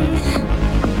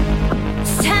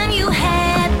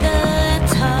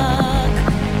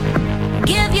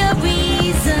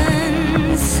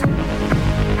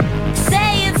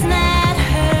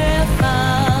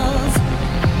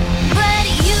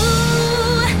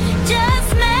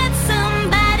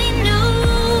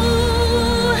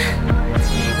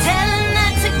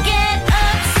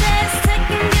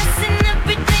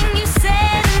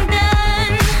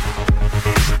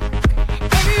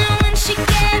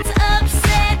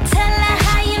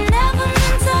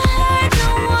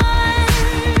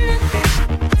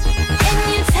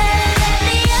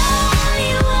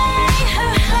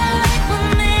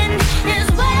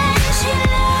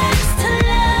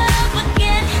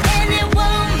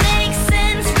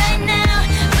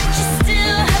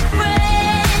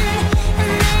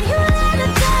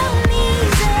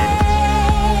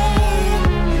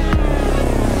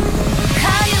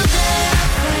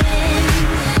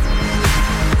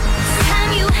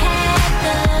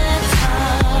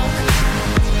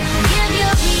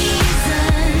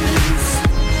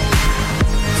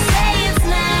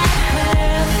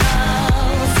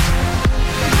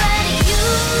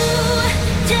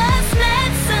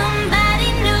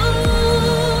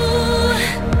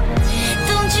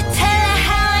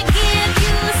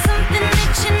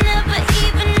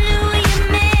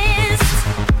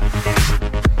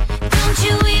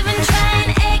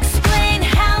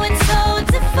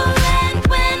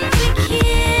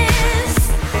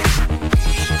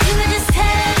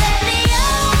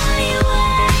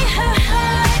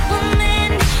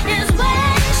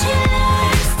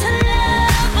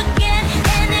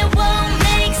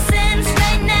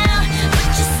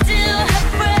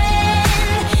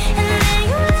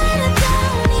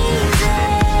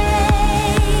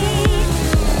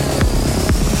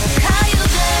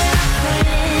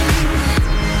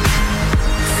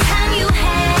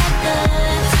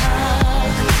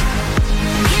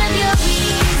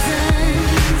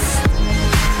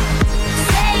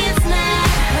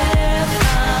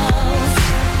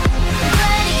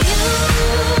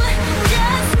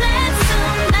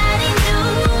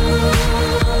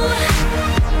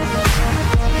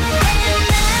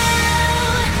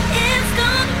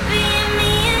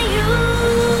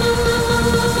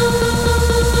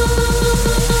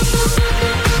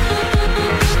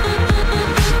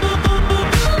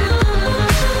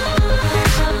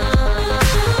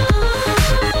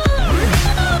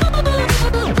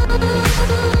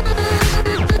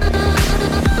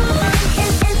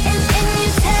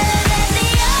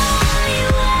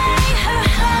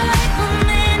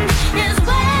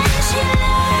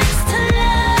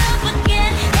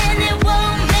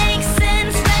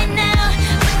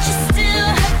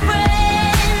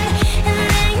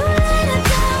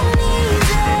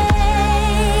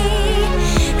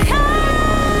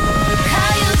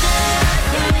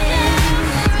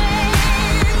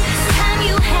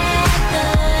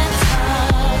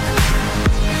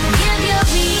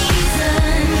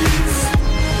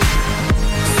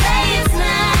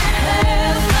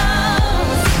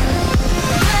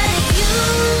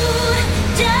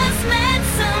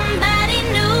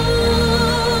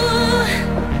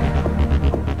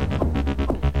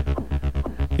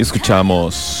Y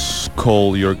escuchamos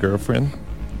Call Your Girlfriend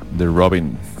de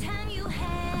Robin,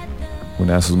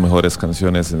 una de sus mejores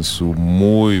canciones en su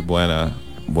muy buena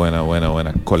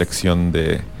colección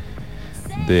de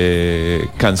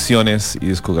canciones y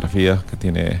discografía que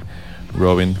tiene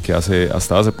Robin, que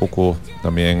hasta hace poco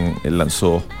también él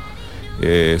lanzó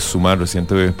su más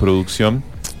reciente producción,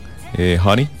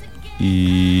 Honey.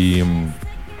 Y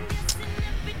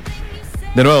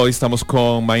de nuevo hoy estamos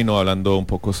con Maino hablando un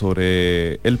poco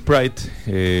sobre el Pride,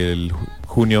 el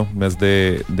junio, mes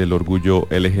del orgullo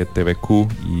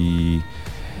LGTBQ. Y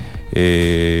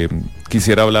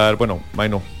quisiera hablar,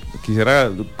 Maino, quisiera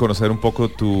conocer un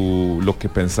poco lo que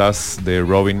pensás de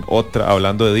Robin,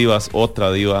 hablando de divas,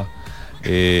 otra diva.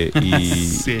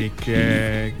 Sí,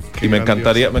 y me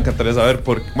encantaría saber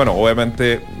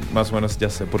obviamente más o menos ya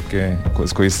sé por qué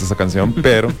escogiste esa canción,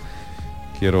 pero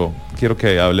quiero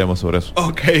que hablemos sobre eso.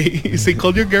 Ok, sí,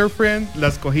 Call Your Girlfriend la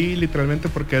escogí literalmente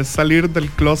porque es salir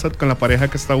del closet con la pareja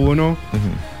que está uno,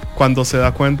 cuando se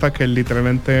da cuenta que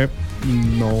literalmente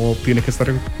no tiene que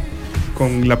estar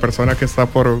con la persona que está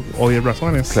por obvias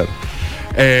razones. Claro.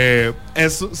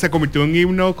 Se convirtió en un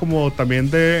himno como también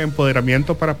de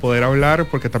empoderamiento para poder hablar,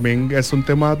 porque también es un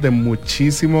tema de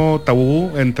muchísimo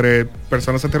tabú entre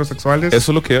personas heterosexuales.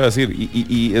 Eso es lo que iba a decir,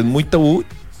 y es muy tabú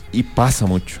y pasa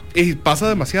mucho. Y pasa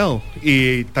demasiado,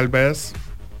 y tal vez,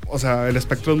 o sea, el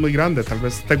espectro es muy grande. Tal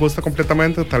vez te gusta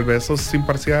completamente, tal vez sos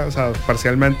imparcial, o sea,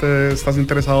 parcialmente estás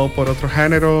interesado por otro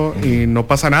género y no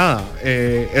pasa nada.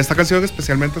 Esta canción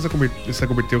especialmente se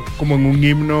convirtió como en un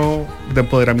himno de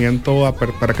empoderamiento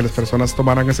para que las personas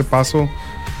tomaran ese paso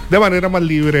de manera más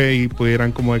libre y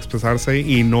pudieran como expresarse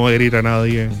y no herir a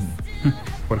nadie.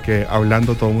 Porque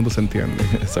hablando todo el mundo se entiende.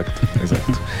 Exacto.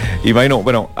 Y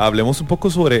bueno, hablemos un poco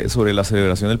sobre la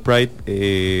celebración del Pride.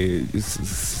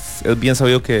 Es bien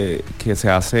sabido que se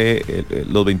hace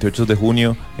los 28 de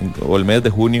junio o el mes de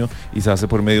junio, y se hace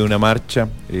por medio de una marcha.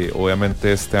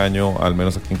 Obviamente este año, al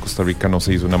menos aquí en Costa Rica, no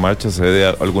se hizo una marcha. Se ve de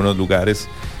algunos lugares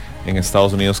en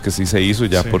Estados Unidos que sí se hizo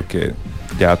ya, porque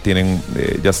ya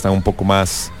están un poco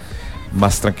más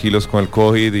tranquilos con el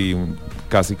COVID y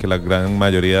casi que la gran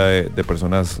mayoría de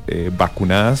personas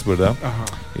vacunadas, ¿verdad?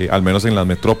 Al menos en las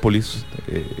metrópolis,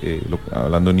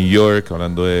 hablando de New York,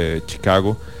 hablando de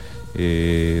Chicago,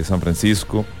 San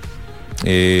Francisco,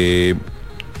 y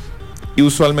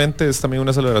usualmente es también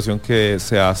una celebración que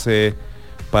se hace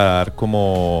para dar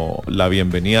como la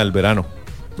bienvenida al verano,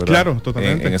 ¿verdad? Claro,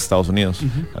 totalmente. En Estados Unidos,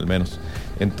 al menos.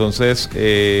 Entonces,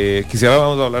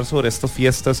 vamos a hablar sobre estas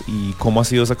fiestas y cómo ha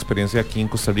sido esa experiencia aquí en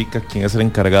Costa Rica, quién es el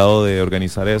encargado de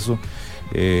organizar eso,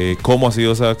 cómo ha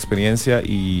sido esa experiencia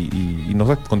y no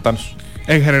sé, contanos.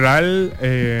 En general,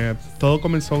 todo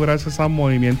comenzó gracias a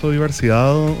Movimiento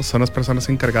Diversidad. Son las personas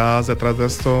encargadas detrás de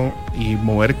esto y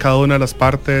mover cada una de las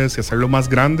partes y hacerlo más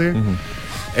grande.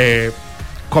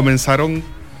 Comenzaron,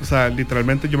 o sea,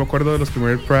 literalmente yo me acuerdo de los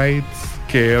primeros Prides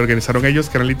que organizaron ellos,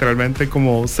 que eran literalmente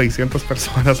como 600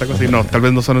 personas, algo así. No, tal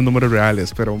vez no son los números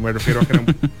reales, pero me refiero a que eran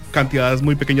cantidades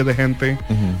muy pequeñas de gente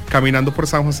caminando por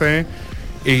San José.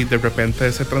 Y de repente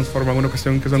se transforma en una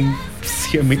cuestión que son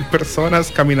 100,000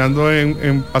 personas caminando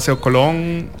en Paseo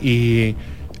Colón, y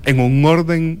en un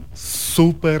orden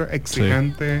súper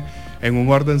exigente, en un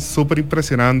orden súper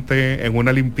impresionante, en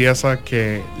una limpieza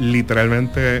que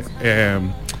literalmente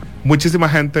muchísima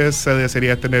gente se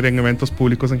desearía tener en eventos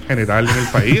públicos en general en el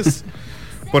país.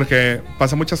 Porque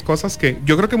pasa muchas cosas que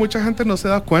yo creo que mucha gente no se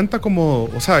da cuenta, como,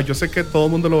 o sea, yo sé que todo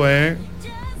el mundo lo ve,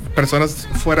 personas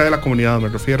fuera de la comunidad me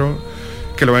refiero,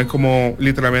 que lo ven como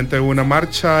literalmente una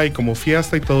marcha y como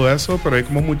fiesta y todo eso, pero hay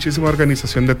como muchísima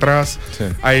organización detrás.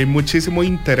 Hay muchísimo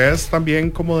interés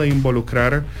también como de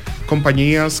involucrar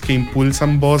compañías que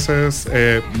impulsan voces,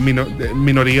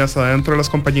 minorías adentro de las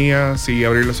compañías, y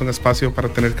abrirles un espacio para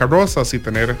tener carrozas y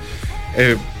tener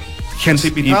gente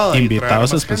invitada,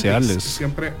 invitados especiales.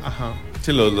 Siempre,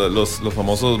 Sí, los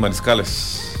famosos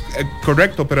mariscales.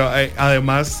 Correcto, pero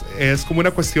además es como una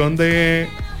cuestión de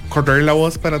correr la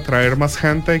voz para atraer más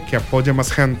gente que apoye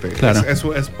más gente. Claro.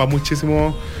 Eso va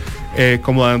muchísimo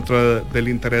como dentro del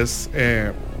interés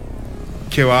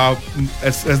que va,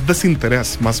 es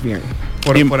desinterés más bien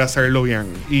por hacerlo bien,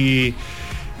 y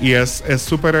es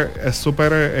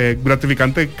súper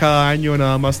gratificante cada año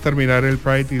nada más terminar el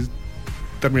Pride y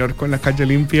terminar con la calle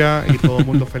limpia y todo el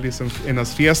mundo feliz en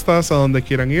las fiestas a donde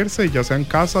quieran irse, ya sean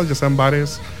casas, ya sean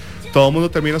bares, todo el mundo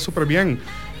termina súper bien.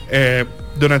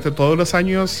 Durante todos los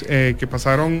años que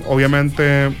pasaron,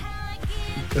 obviamente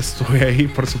estuve ahí,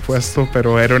 por supuesto,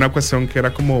 pero era una cuestión que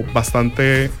era como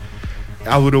bastante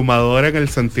abrumadora, en el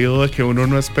sentido de que uno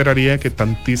no esperaría que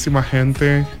tantísima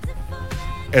gente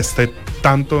esté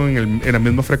tanto en la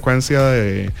misma frecuencia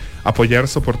de apoyar,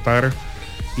 soportar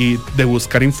y de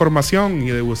buscar información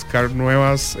y de buscar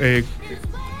nuevas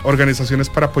organizaciones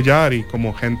para apoyar, y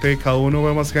como gente, cada uno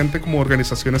ve más gente como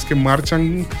organizaciones que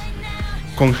marchan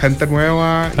con gente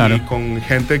nueva, claro, y con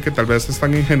gente que tal vez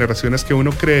están en generaciones que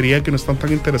uno creería que no están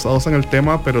tan interesados en el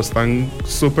tema, pero están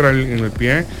súper en el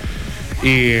pie,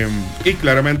 y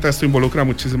claramente esto involucra a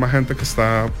muchísima gente que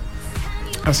está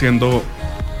haciendo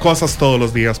cosas todos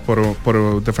los días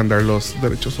por defender los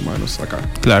derechos humanos acá.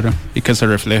 Claro, y que se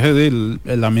refleje de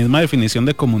la misma definición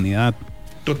de comunidad.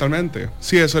 Totalmente.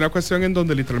 Sí, es una cuestión en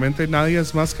donde literalmente nadie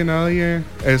es más que nadie.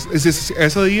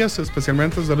 Esos días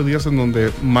especialmente es de los días en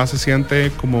donde más se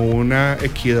siente como una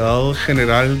equidad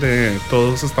general de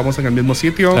todos estamos en el mismo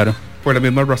sitio, claro, por las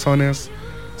mismas razones,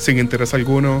 sin interés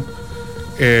alguno.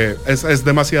 Es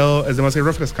demasiado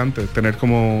refrescante tener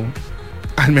como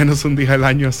al menos un día al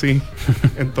año así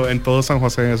en todo San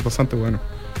José. Es bastante bueno.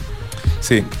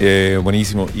 Sí,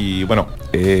 buenísimo. Y bueno,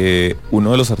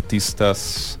 uno de los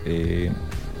artistas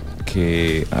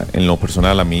que en lo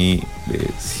personal a mí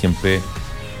siempre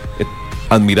he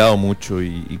admirado mucho,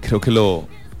 y creo que lo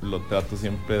trato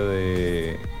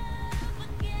siempre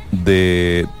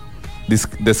de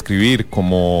describir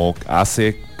como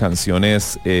hace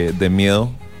canciones de miedo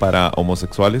para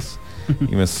homosexuales,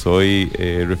 y me estoy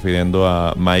refiriendo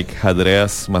a Mike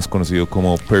Hadreas, más conocido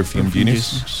como Perfume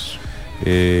Genius.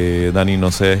 Dani,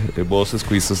 no sé, vos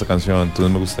escuchaste esta canción,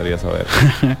 entonces me gustaría saber.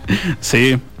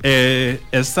 Sí,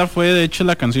 esta fue de hecho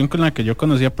la canción con la que yo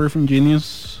conocí a Perfume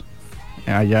Genius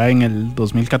allá en el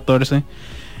 2014,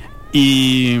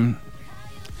 y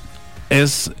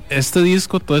es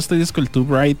todo este disco, el Too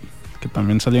Bright, que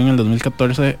también salió en el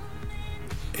 2014,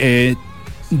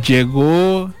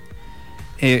 llegó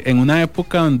en una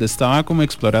época donde estaba como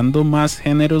explorando más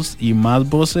géneros y más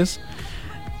voces.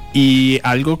 Y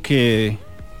algo que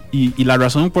y la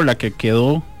razón por la que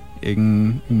quedó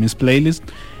en mis playlists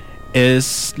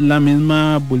es la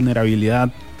misma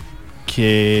vulnerabilidad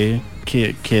que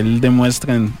él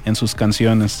demuestra en sus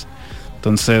canciones.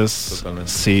 Entonces, totalmente.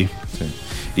 Sí.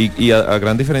 Y a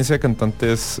gran diferencia de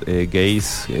cantantes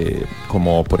gays,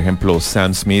 como por ejemplo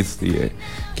Sam Smith,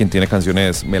 quien tiene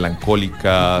canciones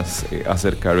melancólicas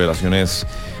acerca de relaciones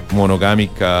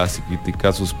monogámicas y critica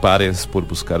a sus pares por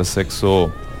buscar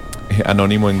sexo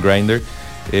anónimo en Grindr,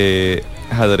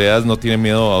 Hadreas no tiene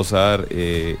miedo a usar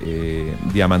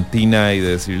diamantina y de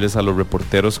decirles a los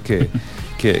reporteros que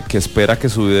espera que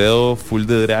su video full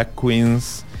de drag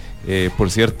queens,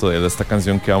 por cierto, de esta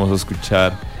canción que vamos a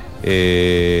escuchar,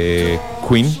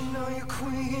 Queen,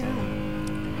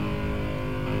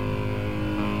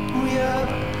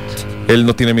 él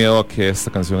no tiene miedo a que esta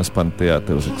canción espante a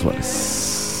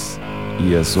heterosexuales,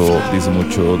 y eso dice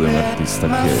mucho de un artista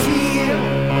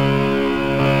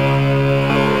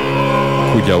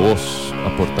cuya voz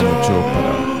aporta mucho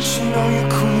para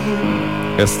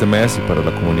este mes y para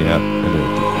la comunidad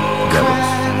LGBT.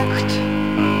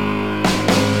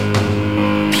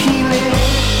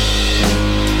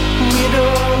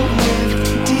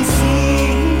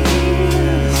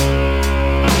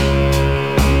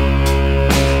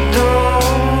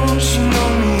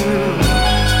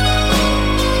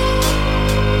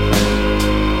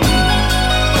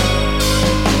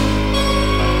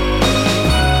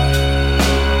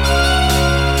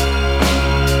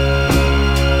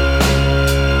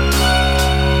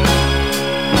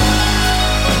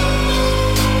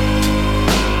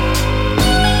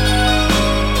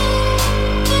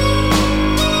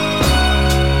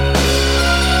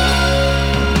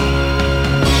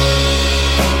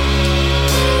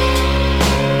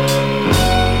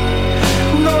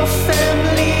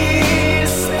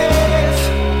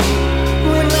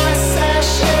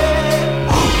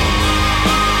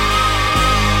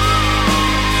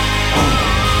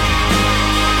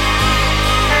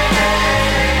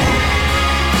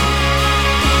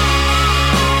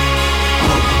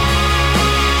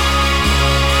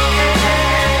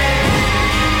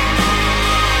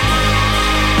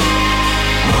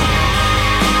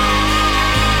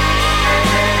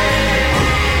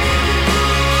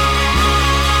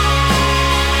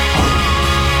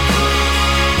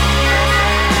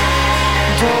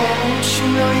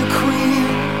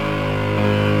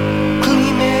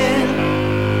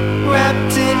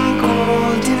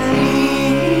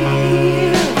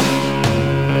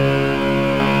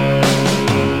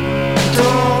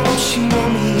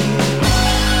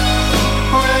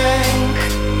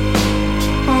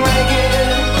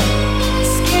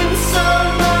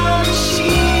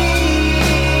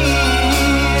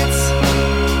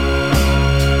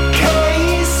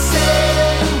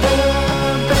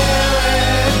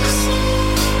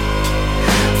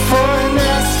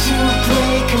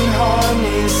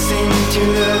 to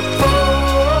look for.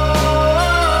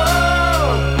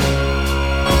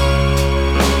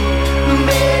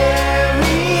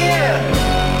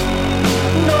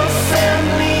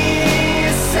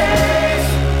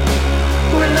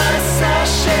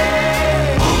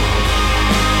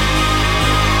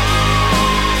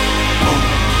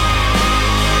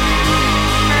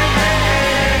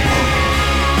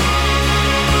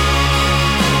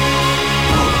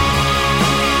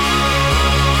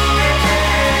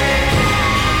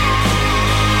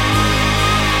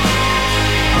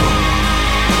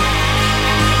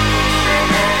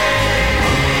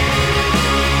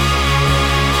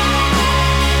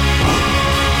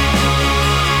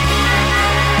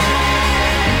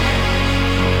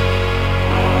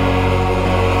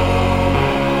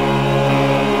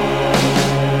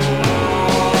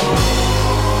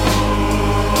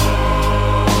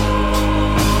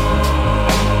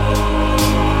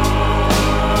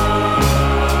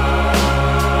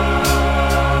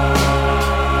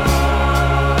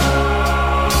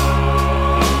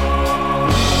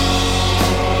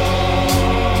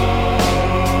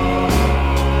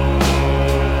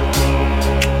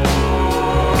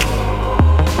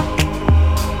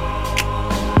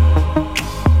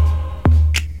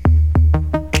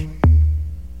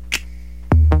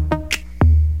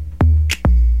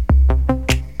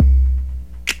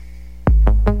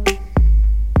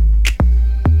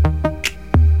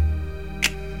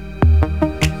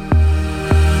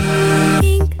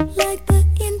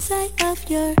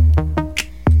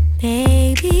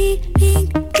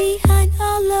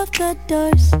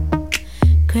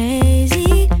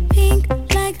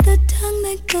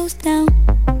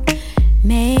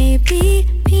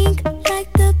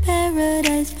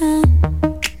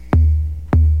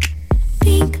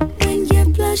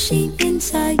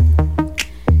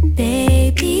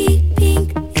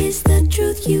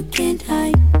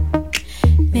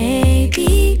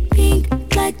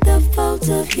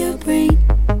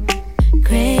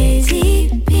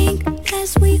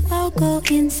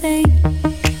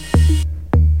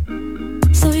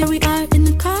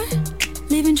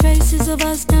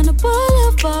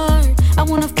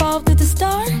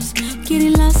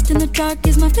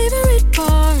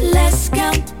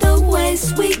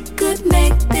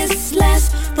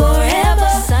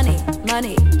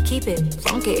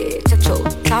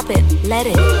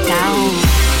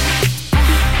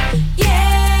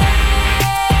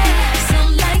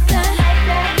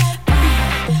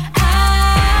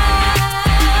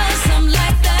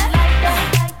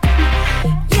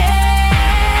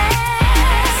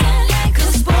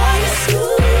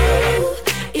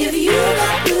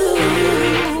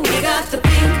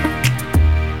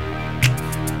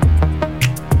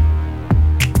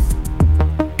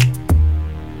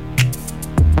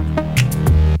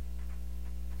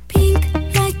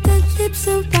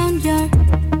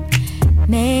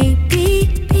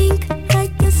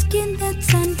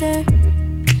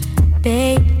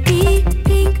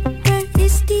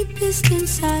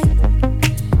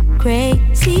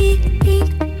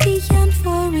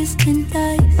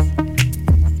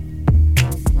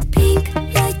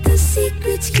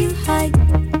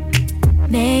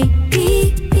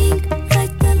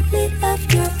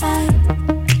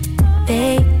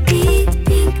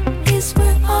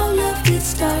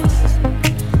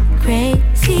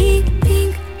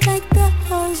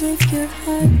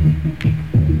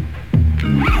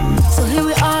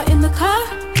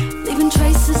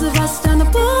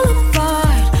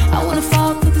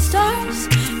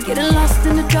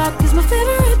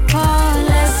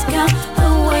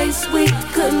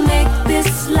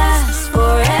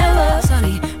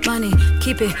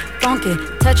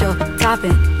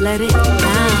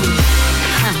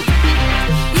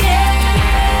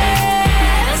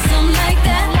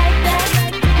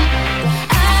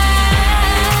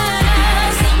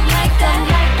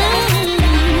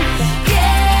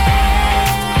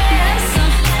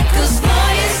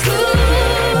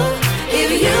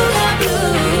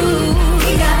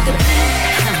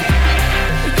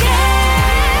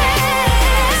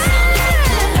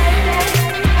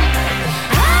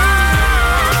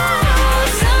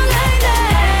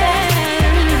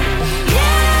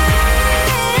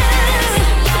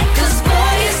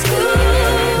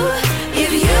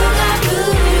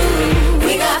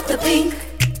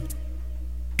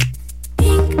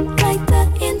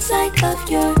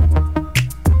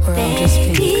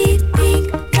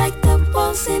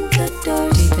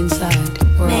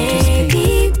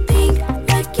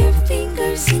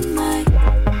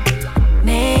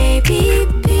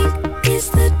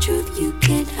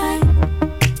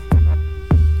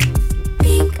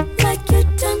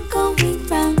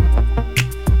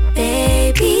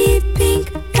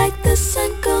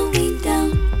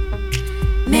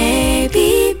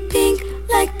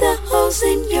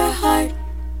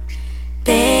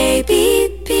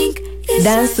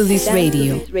 Dance to This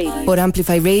Radio por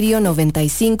Amplify Radio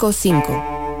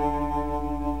 95.5.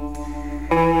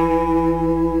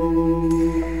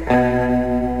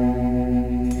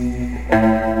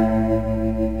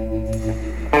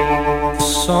 The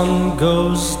sun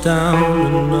goes down,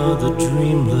 another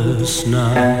dreamless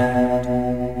night.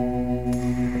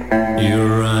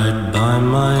 You're right by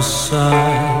my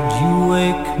side, you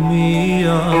wake me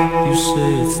up, you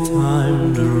say it's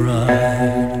time to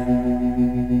ride.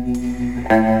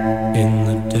 In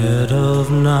the dead of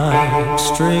night,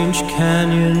 strange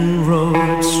canyon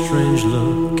road, strange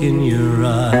look in your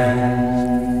eyes.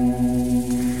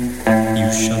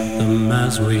 You shut them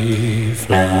as we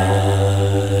fly,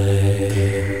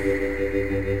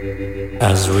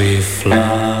 as we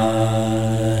fly.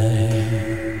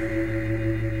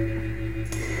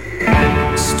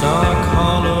 Stark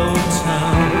Hollow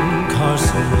Town,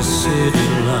 Carson City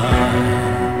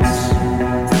lights.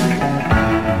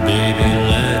 Baby,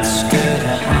 let's get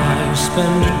high,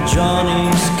 spend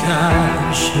Johnny's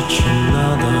cash, hitch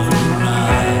another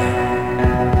ride.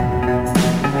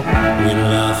 We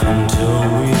laugh until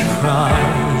we cry.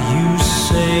 You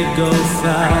say go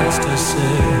fast, I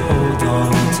say hold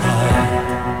on tight.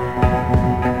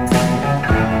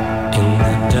 In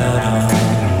the dead of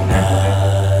night,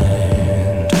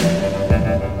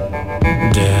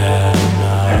 dead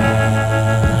night.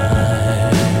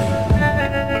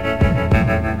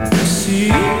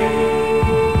 See.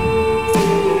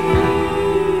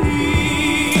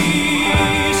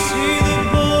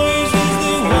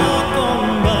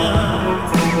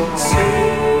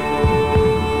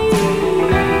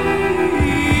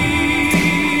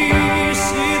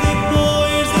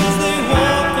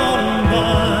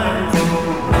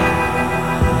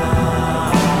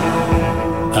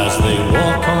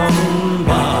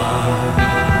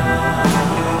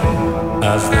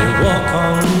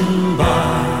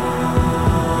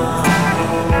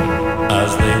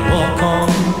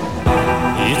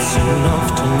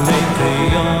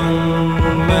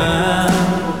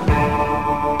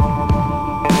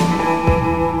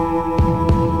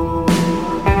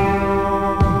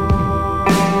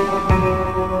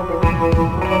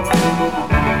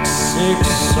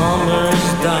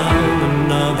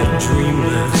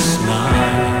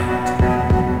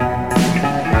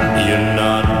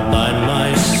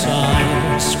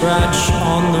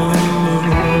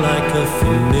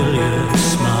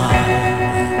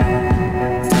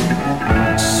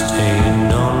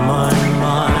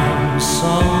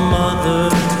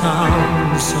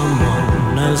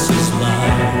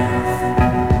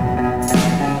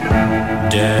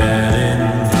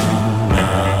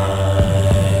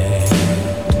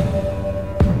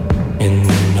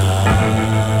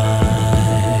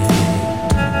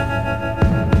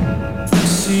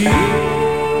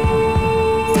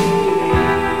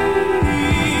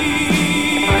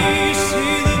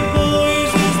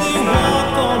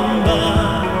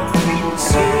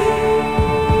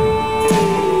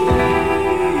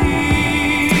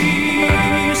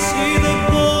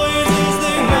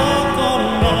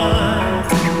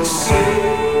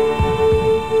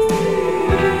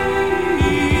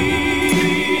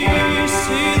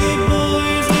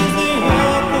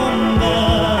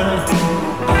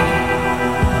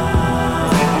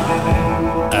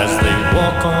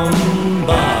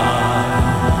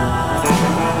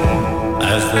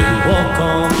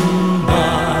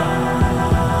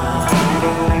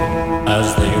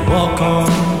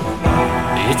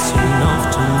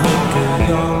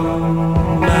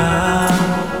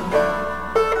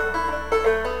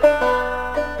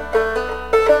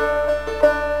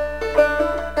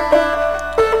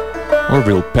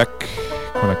 Orville Peck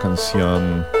con la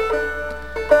canción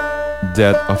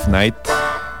Dead of Night.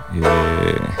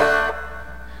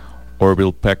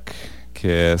 Orville Peck,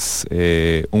 que es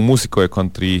un músico de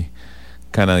country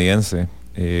canadiense,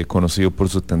 conocido por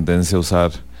su tendencia a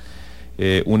usar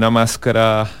una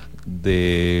máscara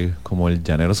de como el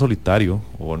llanero solitario,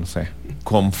 o no sé,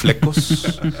 con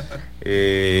flecos.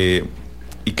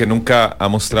 Y que nunca ha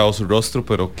mostrado su rostro,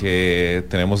 pero que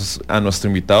tenemos a nuestro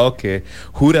invitado que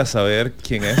jura saber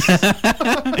quién es.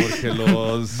 Porque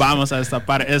vamos a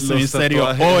destapar este misterio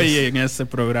tatuajes hoy en este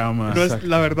programa. No es,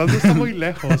 la verdad no está muy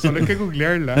lejos, solo hay que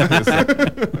googlearla.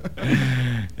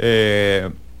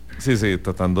 Sí,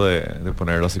 tratando de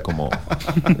ponerlo así como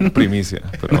primicia,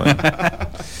 pero bueno.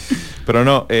 Pero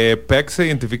no, Peck se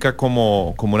identifica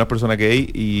como una persona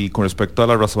gay, y con respecto a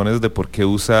las razones de por qué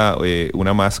usa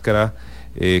una máscara,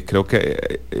 creo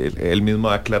que él mismo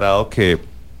ha aclarado que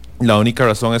la única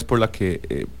razón por la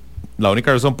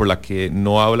que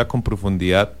no habla con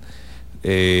profundidad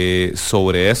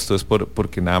sobre esto es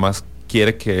porque nada más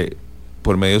quiere que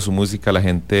por medio de su música la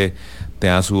gente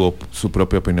tenga su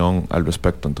propia opinión al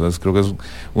respecto. Entonces creo que es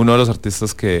uno de los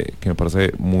artistas que me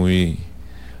parece muy,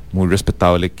 muy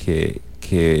respetable que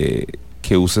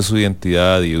use su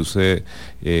identidad y use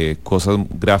cosas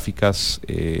gráficas,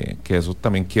 que eso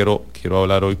también quiero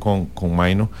hablar hoy con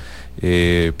Maino,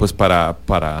 pues para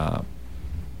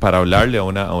hablarle a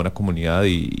una comunidad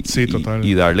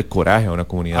y darle coraje a una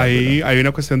comunidad. Hay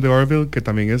una cuestión de Orville que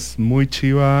también es muy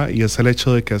chiva, y es el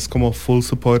hecho de que es como full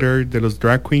supporter de los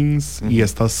drag queens, y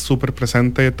está súper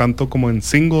presente tanto como en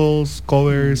singles,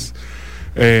 covers,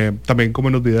 también como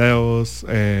en los videos.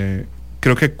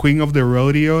 Creo que Queen of the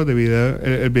Rodeo,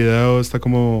 el video está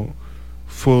como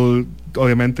full,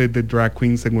 obviamente, de drag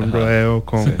queens en un rodeo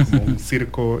con como un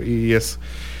circo, y es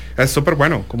súper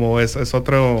bueno, como es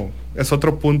otro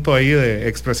punto ahí de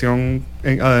expresión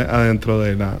adentro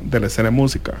de la escena de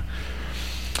música.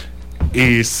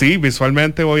 Y sí,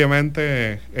 visualmente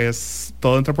obviamente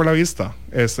todo entra por la vista.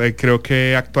 Creo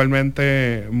que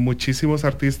actualmente muchísimos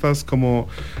artistas como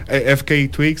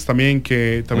FK Twigs también,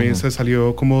 que también se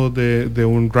salió como de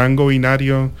un rango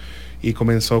binario y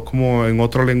comenzó como en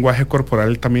otro lenguaje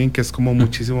corporal también, que es como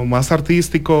muchísimo más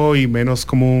artístico y menos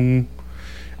como un...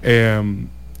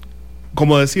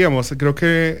 como decíamos, creo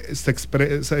que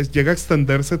llega a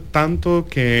extenderse tanto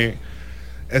que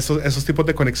esos tipos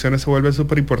de conexiones se vuelven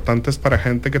súper importantes para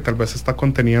gente que tal vez está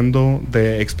conteniendo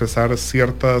de expresar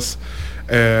ciertas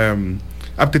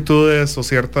aptitudes o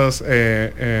ciertas...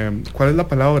 ¿cuál es la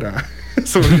palabra?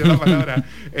 Se me olvidó la palabra.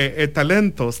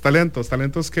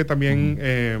 Talentos que también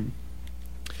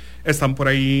están por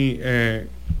ahí...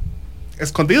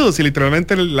 escondidos, y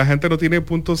literalmente la gente no tiene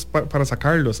puntos para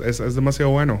sacarlos. Es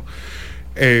demasiado bueno.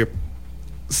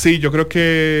 Sí, yo creo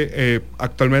que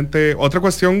actualmente otra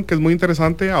cuestión que es muy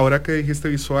interesante ahora que dijiste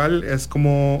visual es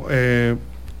como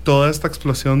toda esta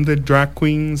explosión de drag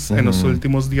queens en los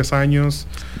últimos 10 años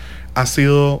ha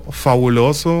sido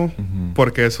fabuloso,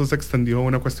 porque eso se extendió a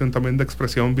una cuestión también de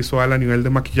expresión visual a nivel de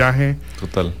maquillaje.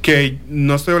 Total. Que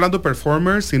no estoy hablando de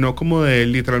performers, sino como de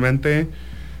literalmente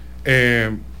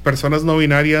personas no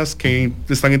binarias que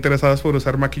están interesadas por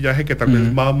usar maquillaje que tal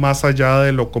vez va más allá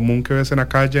de lo común que ves en la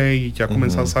calle, y ya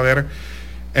comenzás a ver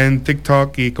en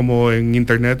TikTok y como en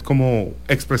internet como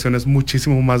expresiones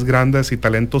muchísimo más grandes y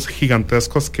talentos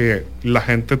gigantescos que la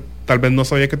gente tal vez no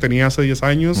sabía que tenía hace 10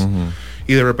 años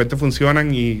y de repente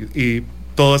funcionan, y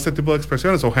todo este tipo de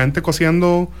expresiones, o gente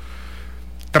cosiendo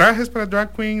trajes para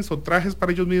drag queens o trajes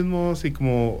para ellos mismos, y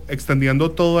como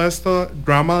extendiendo todo esto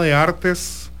drama de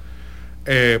artes,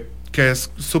 que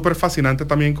es súper fascinante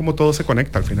también como todo se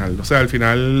conecta al final. O sea, al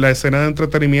final la escena de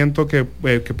entretenimiento que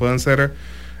puedan ser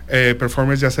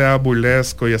performers, ya sea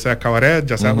burlesco, ya sea cabaret,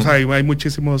 ya sea, o sea, hay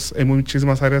muchísimas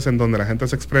áreas en donde la gente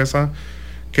se expresa,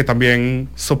 que también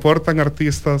soportan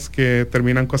artistas que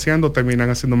terminan cosiendo, terminan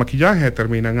haciendo maquillaje,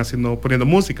 terminan poniendo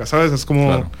música, ¿sabes? Es como...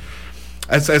 Claro.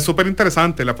 Es súper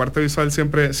interesante, la parte visual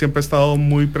siempre ha estado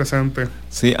muy presente.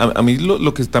 Sí, a mí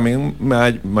lo que también me ha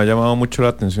llamado mucho la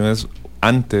atención es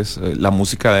antes la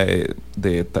música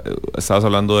estabas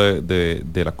hablando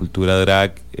de la cultura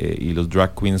drag y los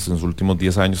drag queens en los últimos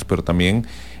 10 años, pero también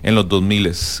en los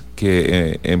 2000s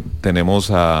que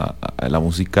tenemos a la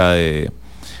música de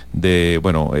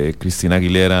Cristina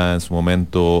Aguilera en su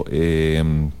momento,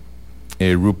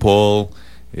 RuPaul,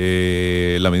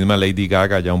 la misma Lady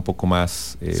Gaga ya un poco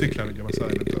más, sí, claro, ya más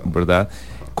 ¿verdad?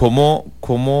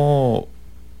 ¿Cómo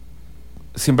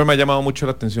siempre me ha llamado mucho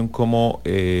la atención cómo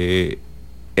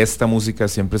esta música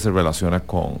siempre se relaciona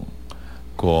con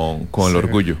el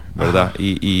orgullo, ¿verdad?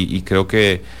 Y creo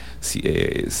que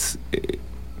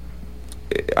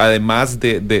además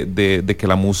de que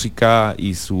la música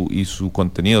y su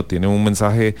contenido tiene un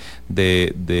mensaje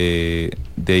de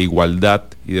igualdad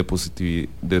y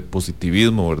de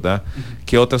positivismo, ¿verdad?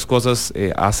 ¿Qué otras cosas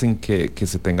hacen que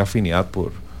se tenga afinidad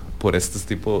por estos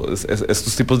tipos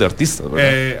de artistas,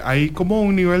 ¿verdad? Hay como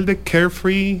un nivel de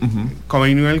carefree, como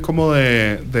hay un nivel como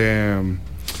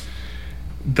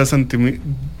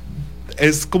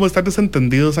es como estar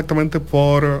desentendido exactamente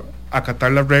por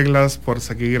acatar las reglas, por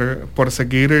seguir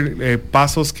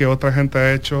pasos que otra gente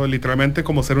ha hecho, literalmente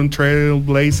como ser un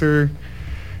trailblazer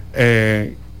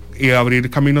y abrir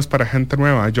caminos para gente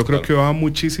nueva. Yo creo que va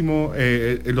muchísimo,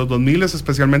 los 2000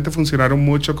 especialmente funcionaron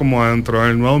mucho como dentro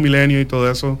del nuevo milenio y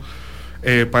todo eso,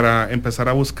 para empezar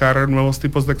a buscar nuevos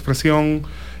tipos de expresión,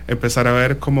 empezar a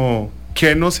ver como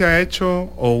qué no se ha hecho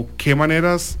o qué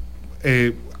maneras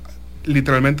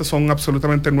literalmente son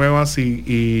absolutamente nuevas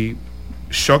y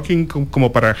shocking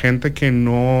como para gente que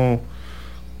no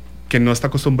que no está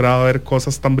acostumbrado a ver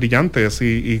cosas tan brillantes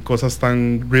y cosas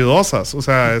tan ruidosas. O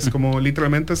sea, es como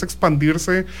literalmente es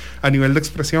expandirse a nivel de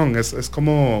expresión. Es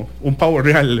como un pavo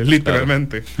real,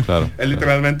 literalmente. Claro, es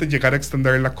literalmente llegar a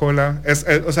extender la cola.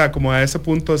 O sea, como a ese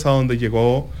punto es a donde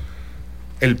llegó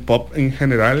el pop en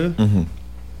general,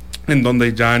 en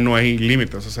donde ya no hay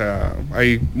límites. O sea,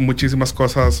 hay muchísimas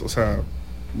cosas. O sea,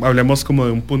 hablemos como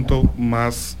de un punto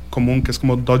más común, que es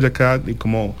como Doja Cat y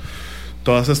como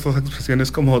todas estas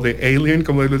expresiones como de Alien,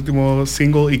 como del último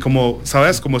single, y como,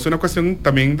 ¿sabes? Como es una cuestión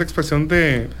también de expresión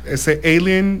de ese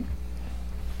Alien,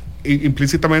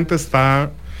 implícitamente está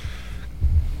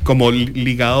como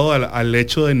ligado al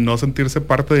hecho de no sentirse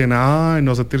parte de nada, de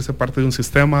no sentirse parte de un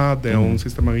sistema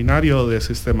binario, de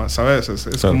sistemas, ¿sabes? Es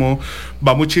claro. Como,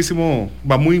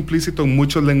 va muy implícito en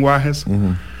muchos lenguajes.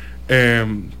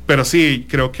 Pero sí,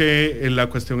 creo que la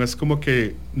cuestión es como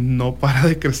que no para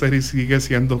de crecer y sigue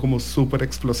siendo como súper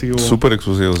explosivo. Súper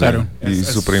explosivo, claro. Sí. Y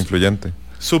súper influyente.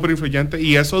 Súper influyente.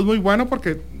 Y eso es muy bueno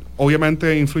porque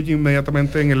obviamente influye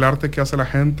inmediatamente en el arte que hace la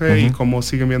gente y cómo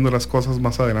siguen viendo las cosas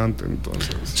más adelante.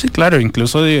 Entonces. Sí, claro.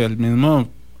 Incluso el mismo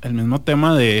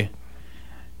tema de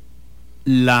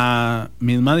la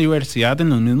misma diversidad en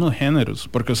los mismos géneros,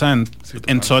 porque o sea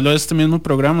en solo este mismo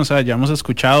programa, o sea, ya hemos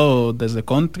escuchado desde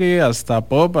country hasta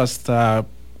pop hasta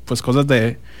pues cosas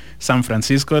de San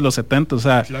Francisco de los 70, o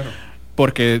sea, claro.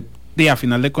 Porque a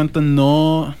final de cuentas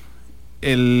no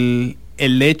el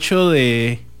hecho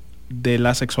de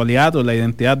la sexualidad o la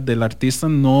identidad del artista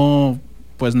no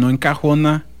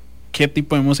encajona qué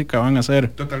tipo de música van a hacer.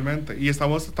 Totalmente. Y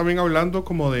estamos también hablando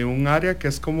como de un área que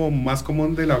es como más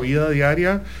común de la vida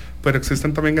diaria, pero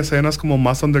existen también escenas como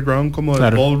más underground, como de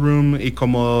ballroom y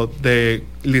como de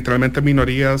literalmente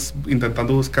minorías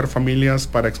intentando buscar familias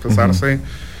para expresarse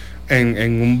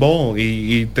en un ball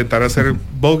y intentar hacer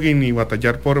voguing y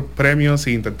batallar por premios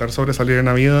e intentar sobresalir en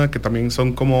la vida, que también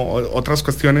son como otras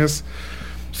cuestiones.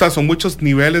 O sea, son muchos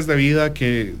niveles de vida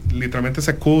que literalmente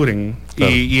se cubren.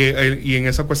 Claro. Y en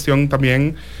esa cuestión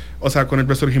también, o sea, con el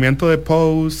resurgimiento de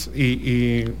Pose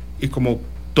y como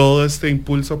todo este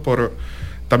impulso por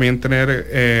también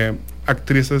tener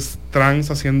actrices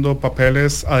trans haciendo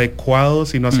papeles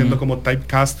adecuados y no haciendo como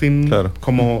typecasting, claro.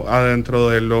 Como adentro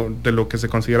de lo que se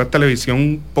considera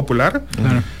televisión popular.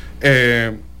 Claro.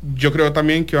 Yo creo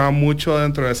también que va mucho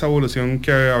dentro de esa evolución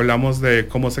que hablamos de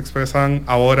cómo se expresan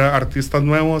ahora artistas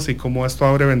nuevos y cómo esto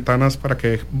abre ventanas para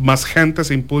que más gente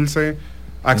se impulse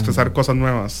a expresar cosas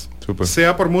nuevas. Super.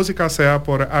 Sea por música, sea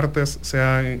por artes,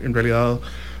 sea en realidad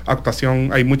actuación.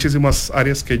 Hay muchísimas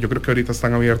áreas que yo creo que ahorita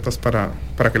están abiertas para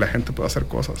que la gente pueda hacer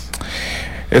cosas.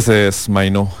 Ese es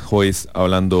Maino Joyce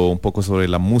hablando un poco sobre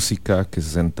la música que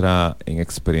se centra en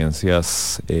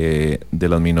experiencias de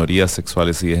las minorías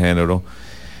sexuales y de género.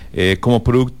 Como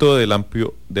producto del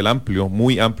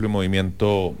muy amplio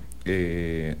movimiento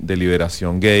de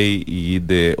liberación gay y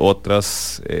de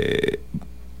otros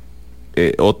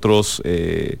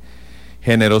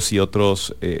géneros y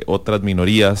otras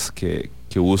minorías que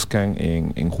buscan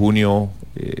en junio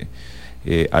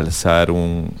alzar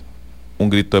un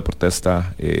grito de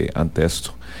protesta ante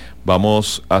esto.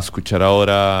 Vamos a escuchar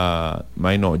ahora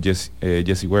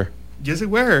Jessie Ware. Jessie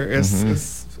Ware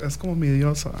es como mi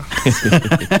diosa.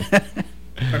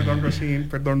 Perdón, Roshin,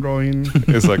 perdón, Robin.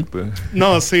 Exacto.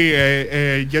 No, sí,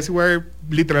 Jessie Ware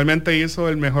literalmente hizo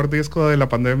el mejor disco de la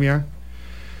pandemia.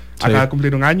 Sí. Acaba de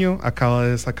cumplir un año, acaba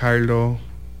de sacarlo,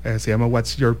 se llama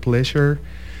What's Your Pleasure,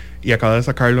 y acaba de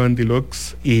sacarlo en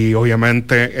deluxe, y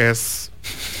obviamente es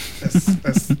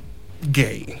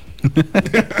gay.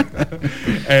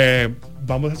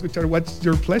 Vamos a escuchar What's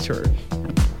Your Pleasure.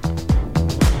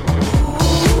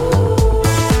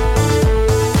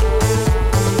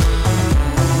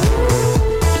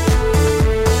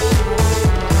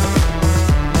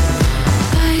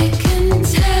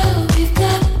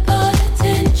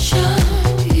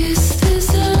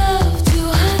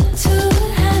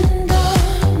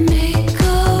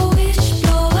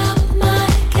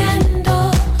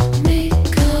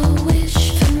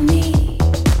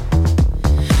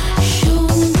 Show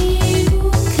me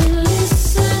you can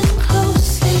listen.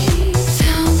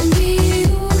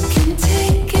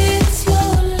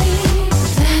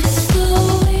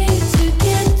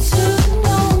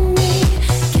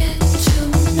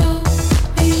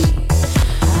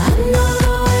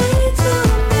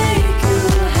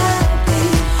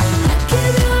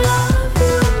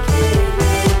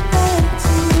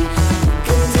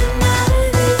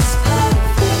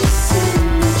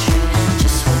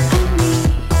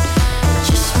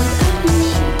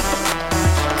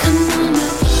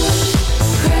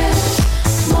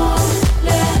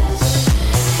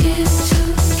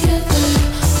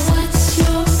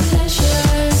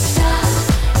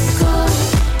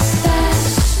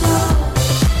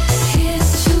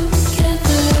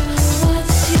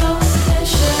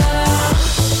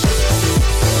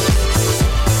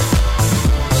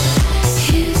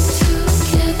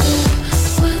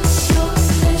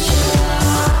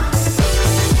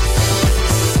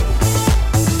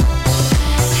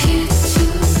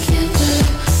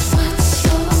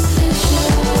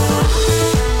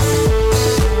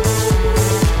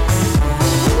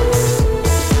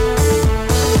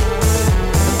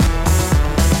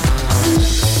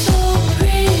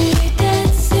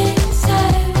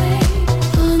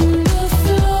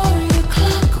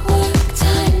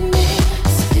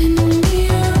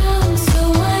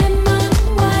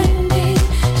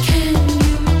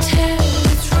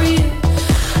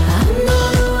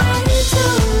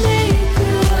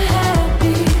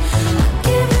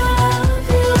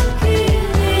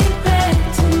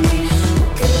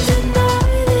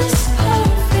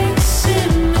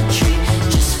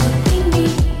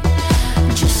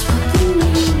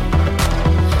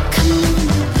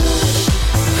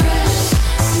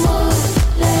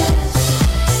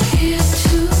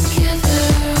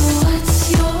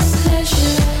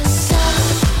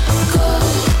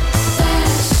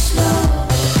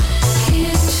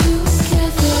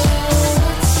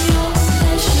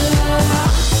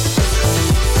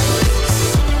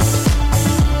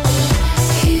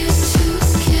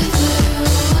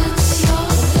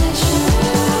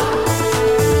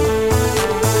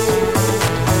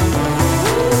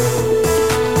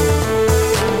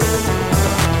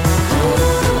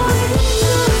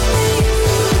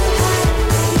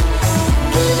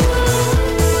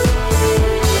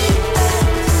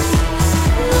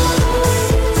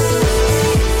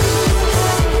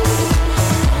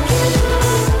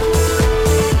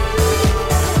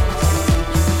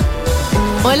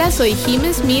 soy Jim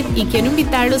Smith y quiero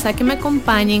invitarlos a que me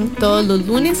acompañen todos los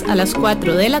lunes a las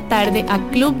 4 de la tarde a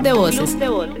Club de Voces,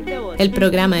 el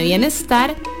programa de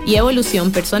bienestar y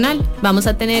evolución personal. Vamos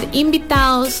a tener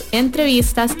invitados,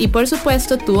 entrevistas y por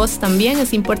supuesto tu voz también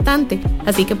es importante,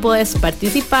 así que puedes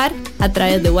participar a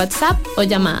través de WhatsApp o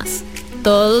llamadas.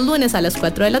 Todos los lunes a las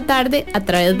 4 de la tarde a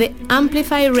través de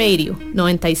Amplify Radio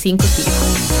 95.5.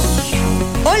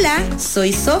 Hola,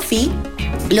 soy Sofi.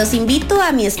 Los invito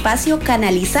a mi espacio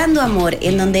Canalizando Amor,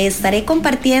 en donde estaré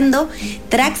compartiendo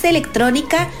tracks de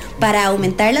electrónica para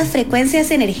aumentar las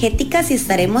frecuencias energéticas y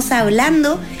estaremos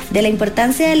hablando de la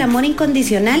importancia del amor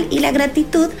incondicional y la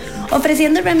gratitud,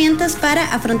 ofreciendo herramientas para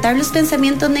afrontar los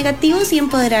pensamientos negativos y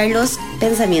empoderar los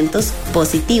pensamientos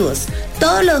positivos.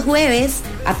 Todos los jueves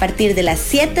a partir de las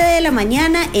 7 de la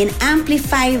mañana en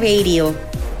Amplify Radio.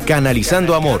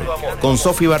 Canalizando Amor con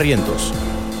Sofi Barrientos.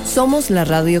 Somos la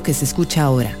radio que se escucha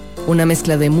ahora. Una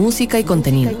mezcla de música y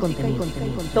contenido.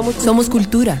 Somos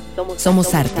cultura.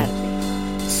 Somos arte.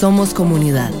 Somos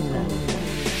comunidad.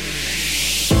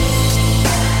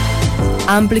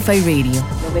 Amplify Radio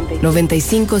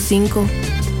 95.5.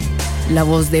 La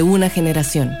voz de una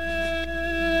generación.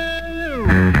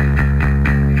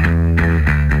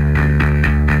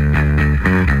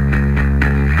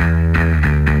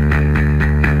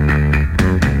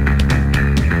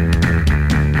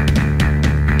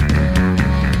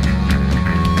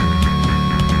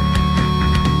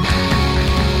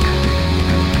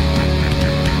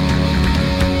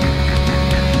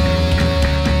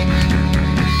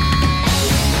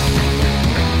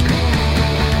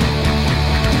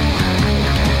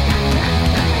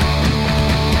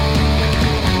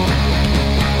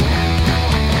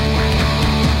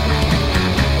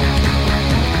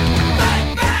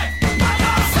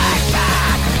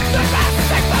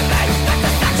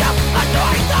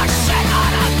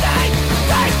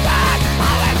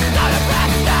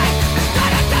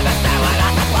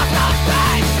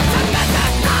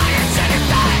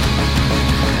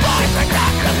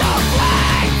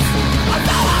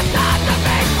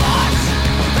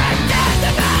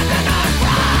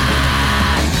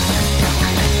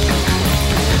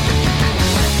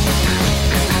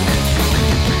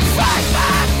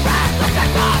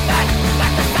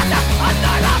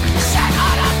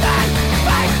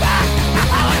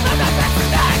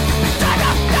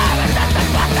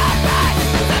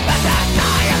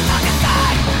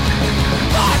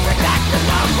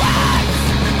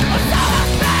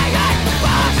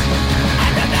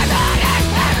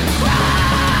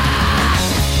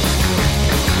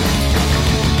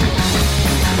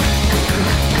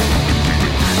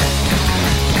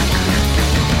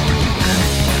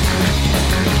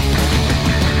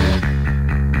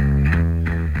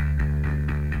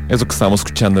 Eso que estábamos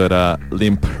escuchando era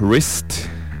Limp Wrist,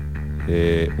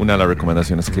 una de las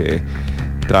recomendaciones que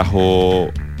trajo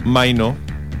Maino,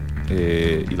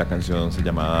 y la canción se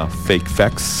llama Fake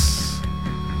Facts.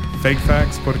 Fake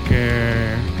Facts porque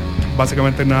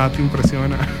básicamente nada te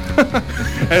impresiona.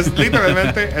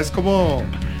 Literalmente es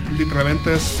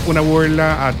una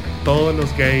burla a todos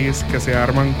los gays que se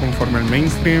arman conforme al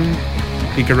mainstream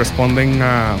y que responden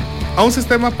a un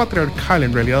sistema patriarcal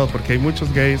en realidad, porque hay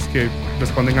muchos gays que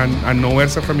responden a no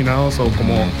verse afeminados o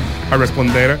como a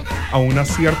responder a una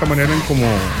cierta manera en como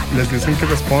les dicen que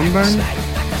respondan.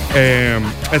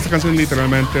 Esta canción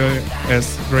literalmente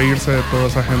es reírse de toda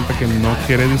esa gente que no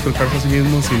quiere disfrutarse a sí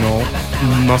mismo, sino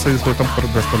no se disfrutan por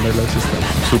responderle al sistema.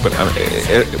 Súper.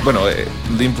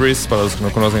 Limp Wrist, para los que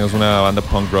no conocen, es una banda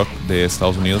punk rock de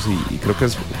Estados Unidos y creo que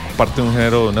es parte de un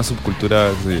género, una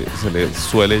subcultura que se le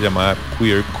suele llamar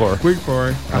queercore.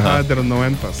 Queercore, de los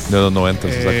 90s. De los 90s,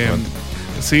 exactamente.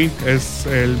 Sí, es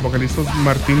el vocalista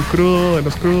Martín Crudo, de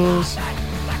Los Crudos.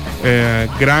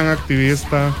 Gran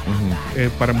activista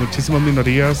para muchísimas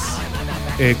minorías,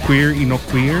 queer y no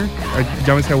queer,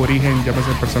 llámese aborigen,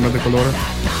 llámese personas de color,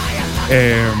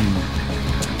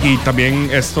 y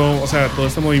también todo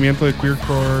este movimiento de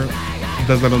queercore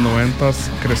desde los 90s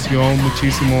creció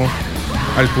muchísimo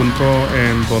al punto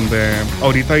en donde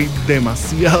ahorita hay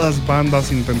demasiadas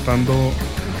bandas intentando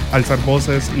alzar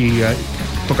voces y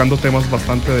tocando temas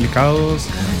bastante delicados.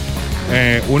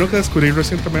 Uno que descubrí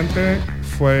recientemente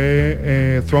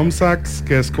fue Thrum Sax,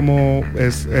 que es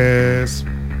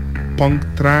punk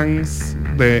trans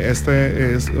es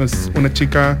una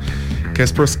chica que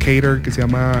es pro skater que se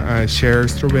llama Cher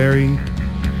Strawberry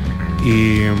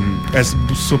y es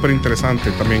súper interesante.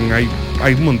 También hay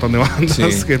un montón de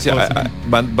bandas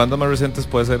bandas más recientes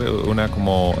puede ser una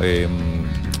como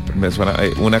me suena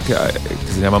una que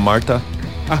se llama Marta.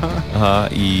 Ajá,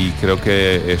 y creo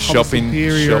que Shopping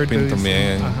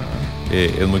también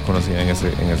es muy conocida en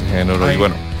ese género. Y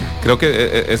bueno, creo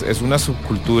que es una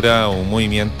subcultura o un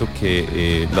movimiento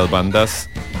que las bandas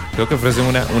creo que ofrecen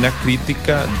una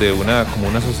crítica de como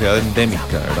una sociedad endémica,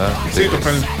 ¿verdad? Sí,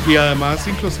 total. Y además,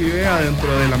 inclusive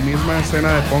adentro de la misma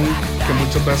escena de punk, que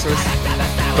muchas veces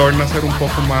torna a ser un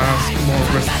poco más como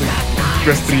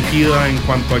restringida en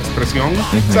cuanto a expresión.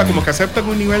 O sea, como que aceptan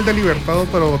un nivel de libertad,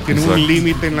 pero tienen un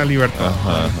límite en la libertad.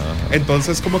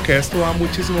 Entonces, como que esto va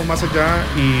muchísimo más allá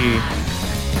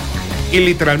y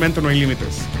literalmente no hay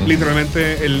límites.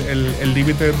 Literalmente el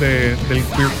límite del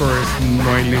queercore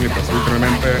no hay límites.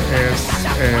 Literalmente es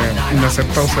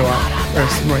inaceptado, se va.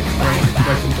 No hay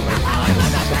punto medio.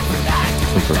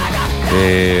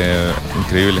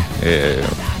 Increíble.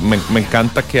 Me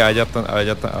encanta que haya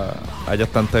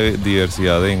tanta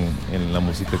diversidad en la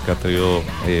música que ha traído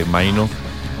Maino.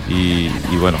 Y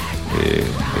bueno,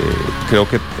 creo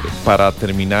que para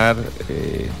terminar,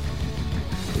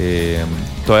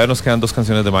 todavía nos quedan 2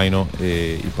 canciones de Maino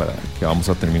y para que vamos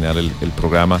a terminar el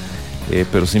programa,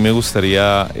 pero sí me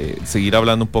gustaría seguir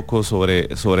hablando un poco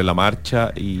sobre la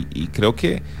marcha y creo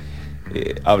que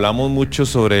hablamos mucho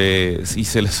sobre, y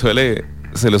se le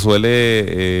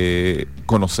suele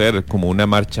conocer como una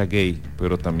marcha gay,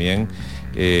 pero también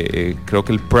creo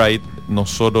que el Pride no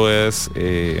solo es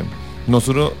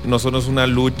una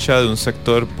lucha de un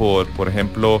sector por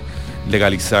ejemplo,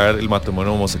 legalizar el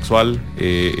matrimonio homosexual,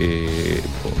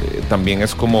 también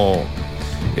es como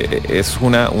es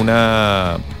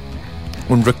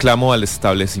un reclamo al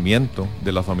establecimiento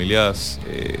de las familias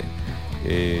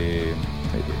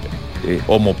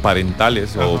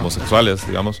homoparentales o homosexuales,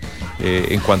 digamos,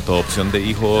 en cuanto a adopción de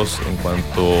hijos, en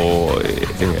cuanto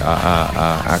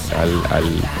a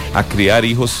criar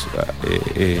hijos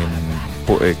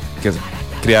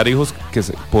criar hijos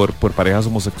por parejas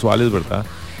homosexuales, ¿verdad?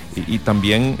 Y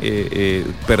también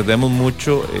perdemos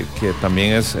mucho que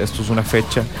también esto es una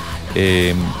fecha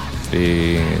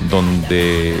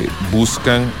donde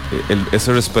buscan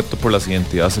ese respeto por las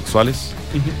identidades sexuales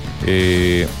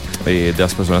de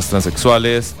las personas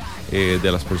transexuales,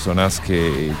 de las personas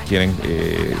que quieren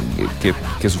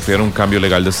que sufrieron un cambio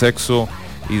legal de sexo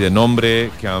y de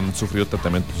nombre, que han sufrido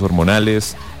tratamientos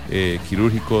hormonales,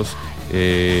 quirúrgicos,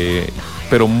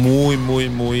 pero muy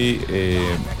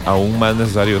aún más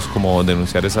necesario es como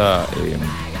denunciar esa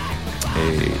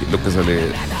lo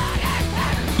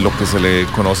que se le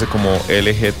conoce como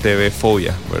LGTB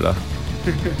fobia, ¿verdad?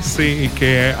 Sí, y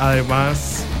que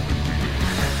además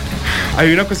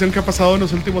hay una cuestión que ha pasado en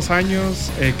los últimos años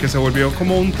que se volvió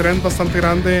como un trend bastante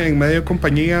grande en medio de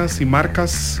compañías y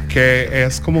marcas, que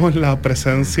es como la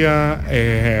presencia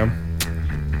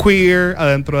queer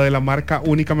adentro de la marca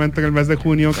únicamente en el mes de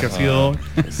junio, que ha sido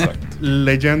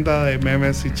leyenda de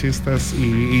memes y chistes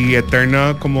y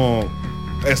eterna, como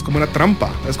es como una trampa,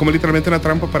 es como literalmente una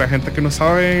trampa para gente que no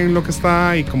sabe en lo que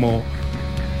está y como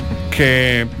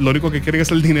que lo único que quieren es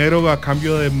el dinero a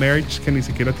cambio de merch que ni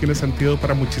siquiera tiene sentido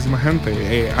para muchísima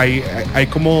gente. Hay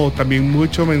como también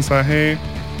mucho mensaje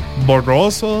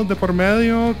borroso de por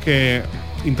medio que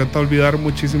intenta olvidar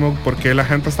muchísimo por qué la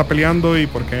gente está peleando y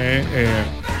por qué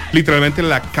literalmente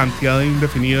la cantidad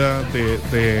indefinida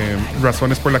de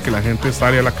razones por las que la gente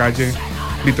sale a la calle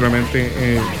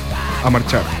literalmente a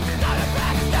marchar.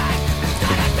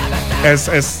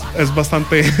 Es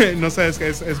bastante, no sé,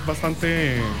 es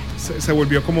bastante, se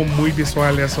volvió como muy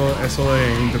visual eso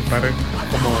de intentar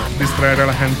como distraer a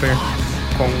la gente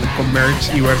con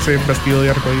merch y verse vestido de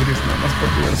arcoíris nada más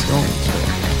por diversión,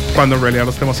 cuando en realidad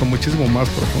los temas son muchísimo más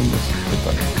profundos.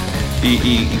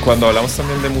 Y cuando hablamos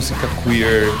también de música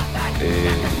queer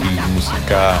y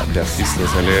música de artistas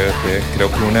LGBT,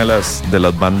 creo que una de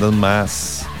las bandas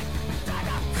más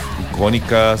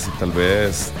icónicas y tal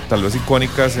vez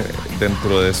icónicas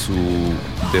dentro de su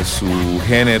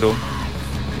género,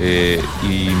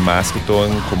 y más que todo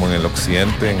como en el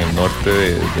occidente, en el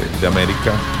norte de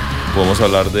América, podemos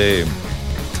hablar de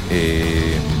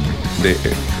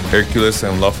Hercules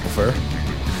and Love Affair.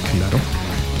 Claro.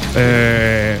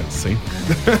 Sí.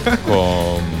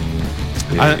 Con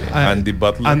Andy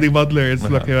Butler. Andy Butler es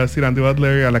lo que iba a decir. Andy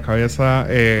Butler a la cabeza.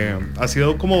 Ha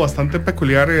sido como bastante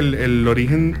peculiar el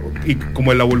origen y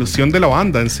como la evolución de la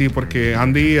banda en sí, porque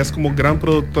Andy es como gran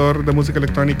productor de música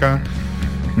electrónica.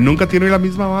 Nunca tiene la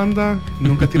misma banda,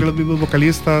 nunca tiene los mismos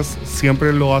vocalistas,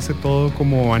 siempre lo hace todo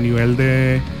como a nivel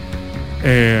de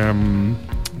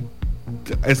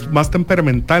es más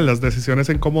temperamental las decisiones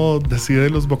en cómo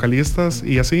deciden los vocalistas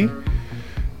y así.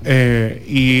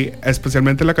 Y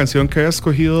especialmente la canción que he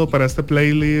escogido para este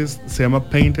playlist se llama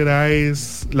Painted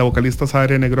Eyes. La vocalista es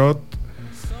Adriana Negrot.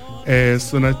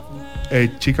 Es una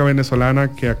chica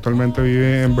venezolana que actualmente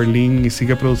vive en Berlín y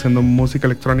sigue produciendo música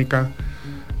electrónica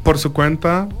por su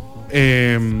cuenta,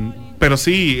 Pero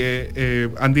sí,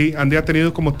 Andy ha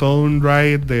tenido como todo un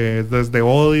ride desde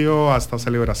odio hasta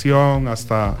celebración,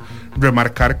 hasta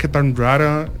remarcar qué tan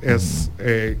rara es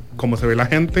cómo se ve la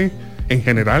gente en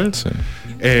general. Sí.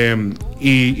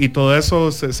 Y todo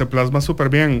eso se plasma súper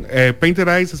bien. Painted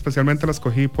Eyes especialmente la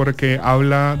escogí porque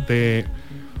habla de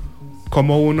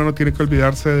cómo uno no tiene que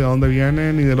olvidarse de dónde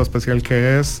viene, ni de lo especial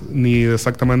que es, ni de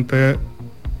exactamente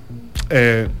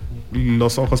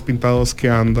los ojos pintados que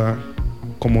anda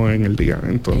como en el día.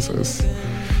 Entonces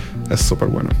es súper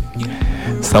bueno.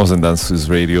 Estamos en Dance This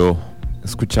Radio.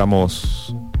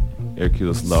 Escuchamos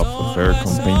Hercules Love Affair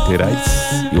con Painted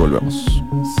Eyes y volvemos.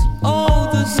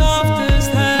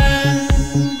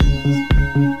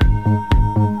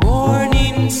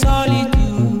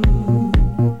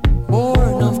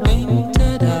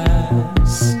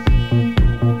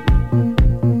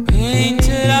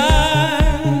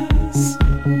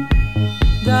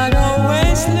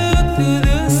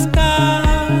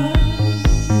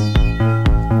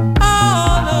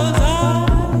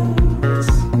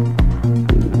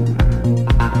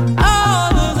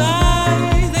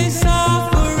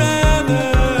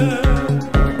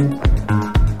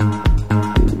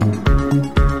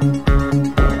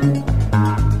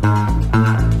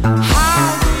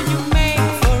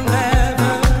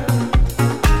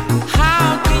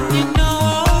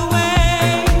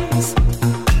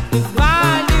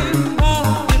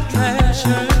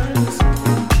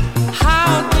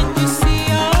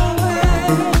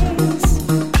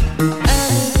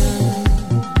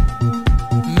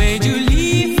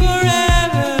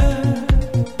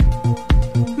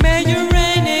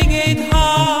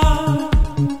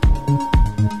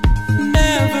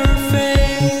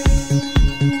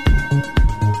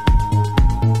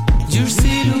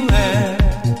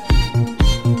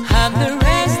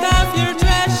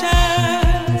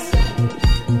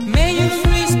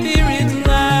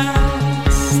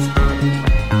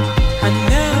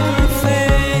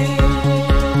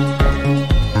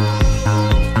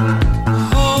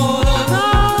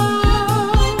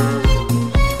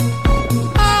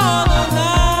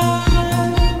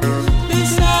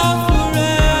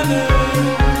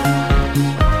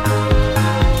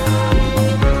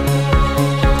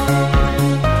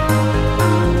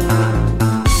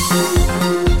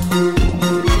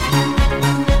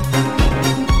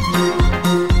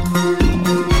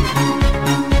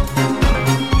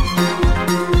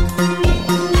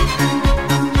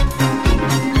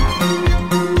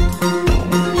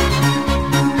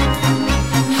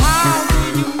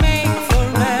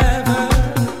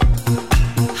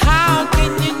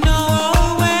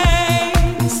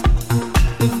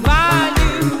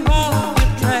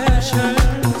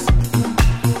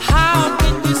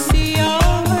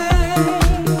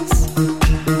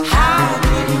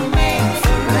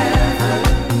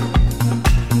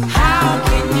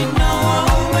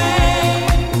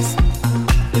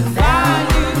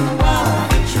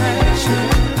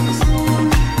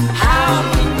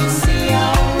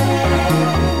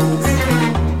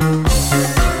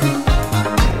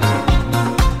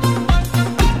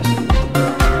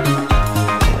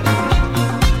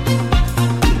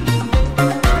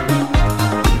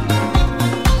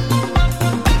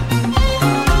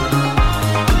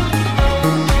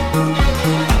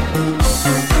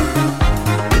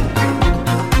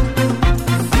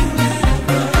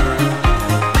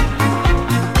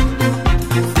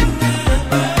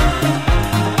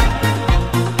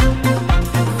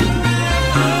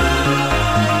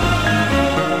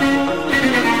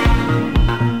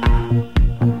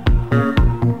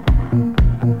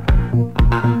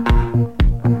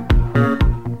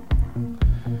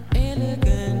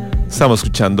 Estamos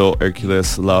escuchando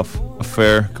Hercules Love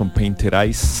Affair con Painted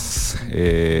Eyes,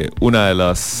 una de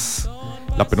la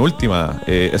penúltima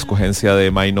escogencia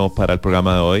de Maino para el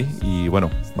programa de hoy. Y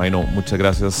bueno, Maino, muchas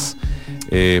gracias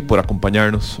por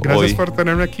acompañarnos hoy. Gracias por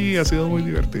tenerme aquí, ha sido muy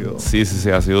divertido. Sí,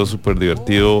 ha sido súper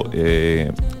divertido.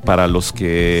 Para los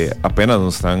que apenas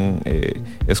nos están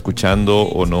escuchando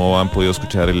o no han podido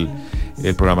escuchar el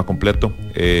programa completo,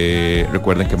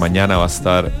 recuerden que mañana va a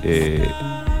estar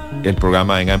el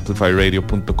programa en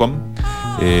amplifyradio.com.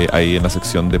 Ahí en la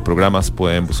sección de programas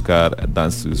pueden buscar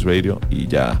Dance to This Radio y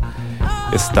ya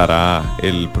estará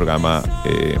el programa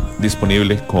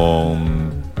disponible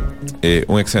con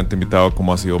un excelente invitado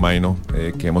como ha sido Maino,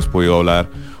 que hemos podido hablar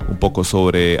un poco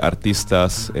sobre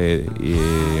artistas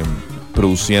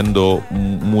produciendo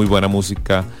muy buena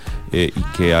música, y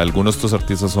que algunos de estos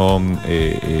artistas son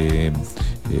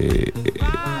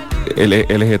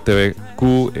LGTBQ,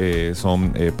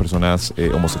 son personas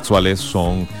homosexuales,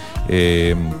 son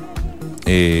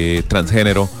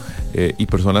transgénero, y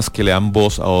personas que le dan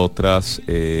voz a otras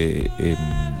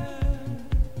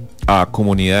a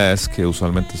comunidades que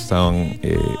usualmente están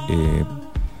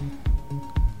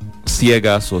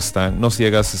ciegas o están, no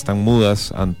ciegas, están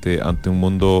mudas ante un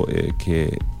mundo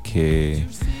que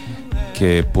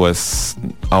pues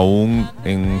aún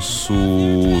en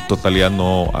su totalidad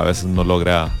a veces no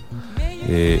logra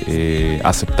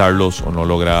aceptarlos o no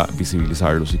logra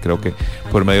visibilizarlos, y creo que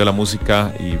por medio de la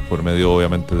música y por medio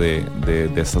obviamente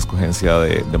de esta escogencia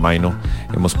de Maino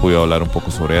hemos podido hablar un poco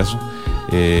sobre eso,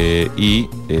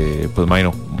 pues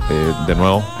Maino, de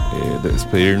nuevo de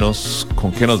despedirnos,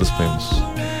 ¿con qué nos despedimos?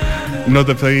 Nos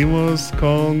despedimos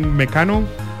con Mecano,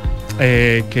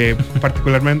 que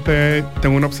particularmente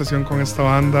tengo una obsesión con esta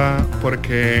banda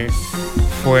porque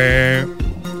fue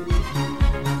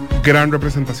gran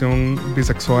representación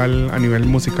bisexual a nivel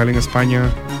musical en España,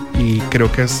 y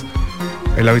creo que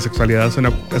la bisexualidad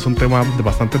es un tema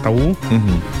bastante tabú,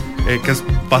 que es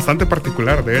bastante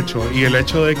particular de hecho, y el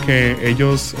hecho de que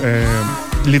ellos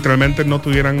literalmente no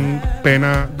tuvieran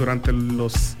pena durante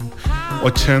los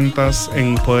 80s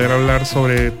en poder hablar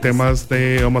sobre temas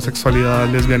de homosexualidad,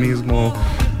 lesbianismo,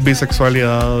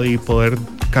 bisexualidad, y poder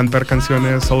cantar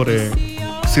canciones sobre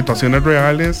situaciones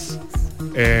reales,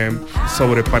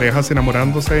 sobre parejas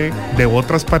enamorándose de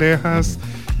otras parejas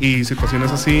y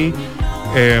situaciones así,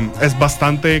 es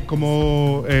bastante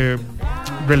como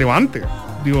relevante.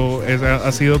 Digo,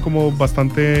 ha sido como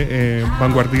bastante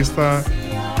vanguardista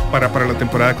para la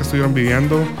temporada que estuvieron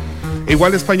viviendo.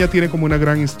 Igual España tiene como una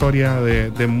gran historia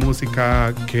de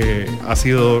música que ha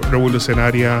sido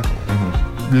revolucionaria,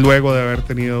 luego de haber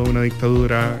tenido una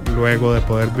dictadura, luego de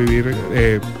poder vivir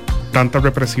tanta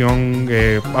represión.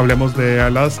 Hablemos de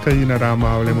Alaska y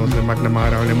Dinarama, hablemos de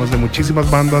McNamara, hablemos de muchísimas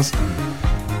bandas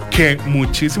que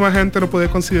muchísima gente no puede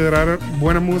considerar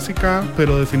buena música,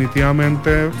 pero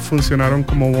definitivamente funcionaron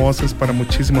como voces para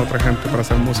muchísima otra gente para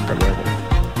hacer música luego.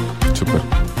 Súper.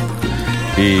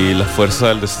 Y La Fuerza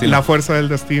del Destino. La Fuerza del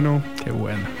Destino. Qué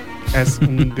bueno. Es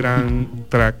un gran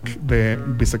track de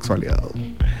bisexualidad.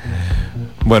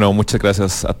 Bueno, muchas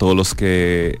gracias a todos los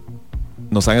que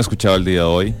nos han escuchado el día de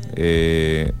hoy.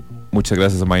 Muchas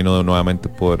gracias a Maino nuevamente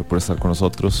por estar con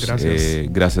nosotros. Gracias.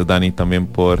 Gracias Dani también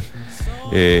por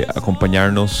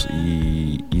acompañarnos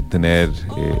y tener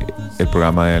el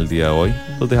programa del día de hoy.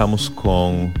 Los dejamos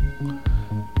con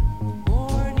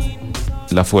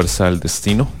La Fuerza del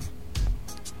Destino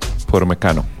por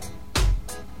Mecano.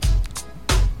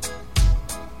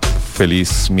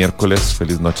 Feliz miércoles,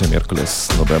 feliz noche de miércoles.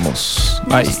 Nos vemos.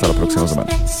 Bye. Hasta la próxima semana.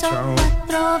 Chao.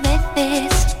 4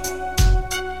 veces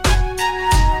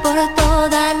por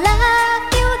toda la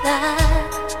ciudad.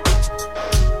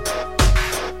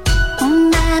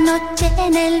 Una noche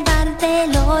en el bar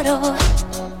del Oro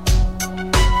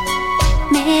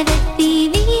me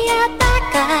decidí a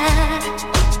atacar.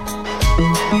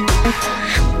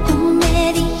 Tú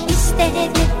me dijiste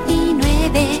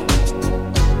 19,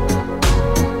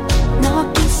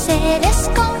 no quise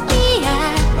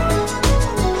desconfiar,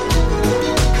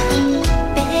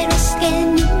 pero es que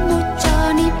ni mucho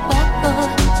ni poco,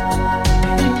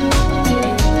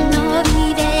 no vi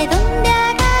de dónde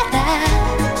agarrar,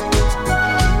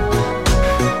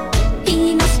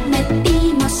 y nos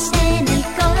metimos en el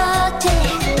coche,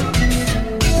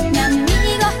 mi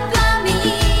amigo, tu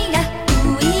amiga, tú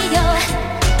y yo.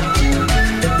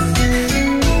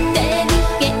 Te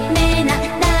dije, nena,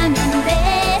 dame un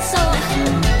beso.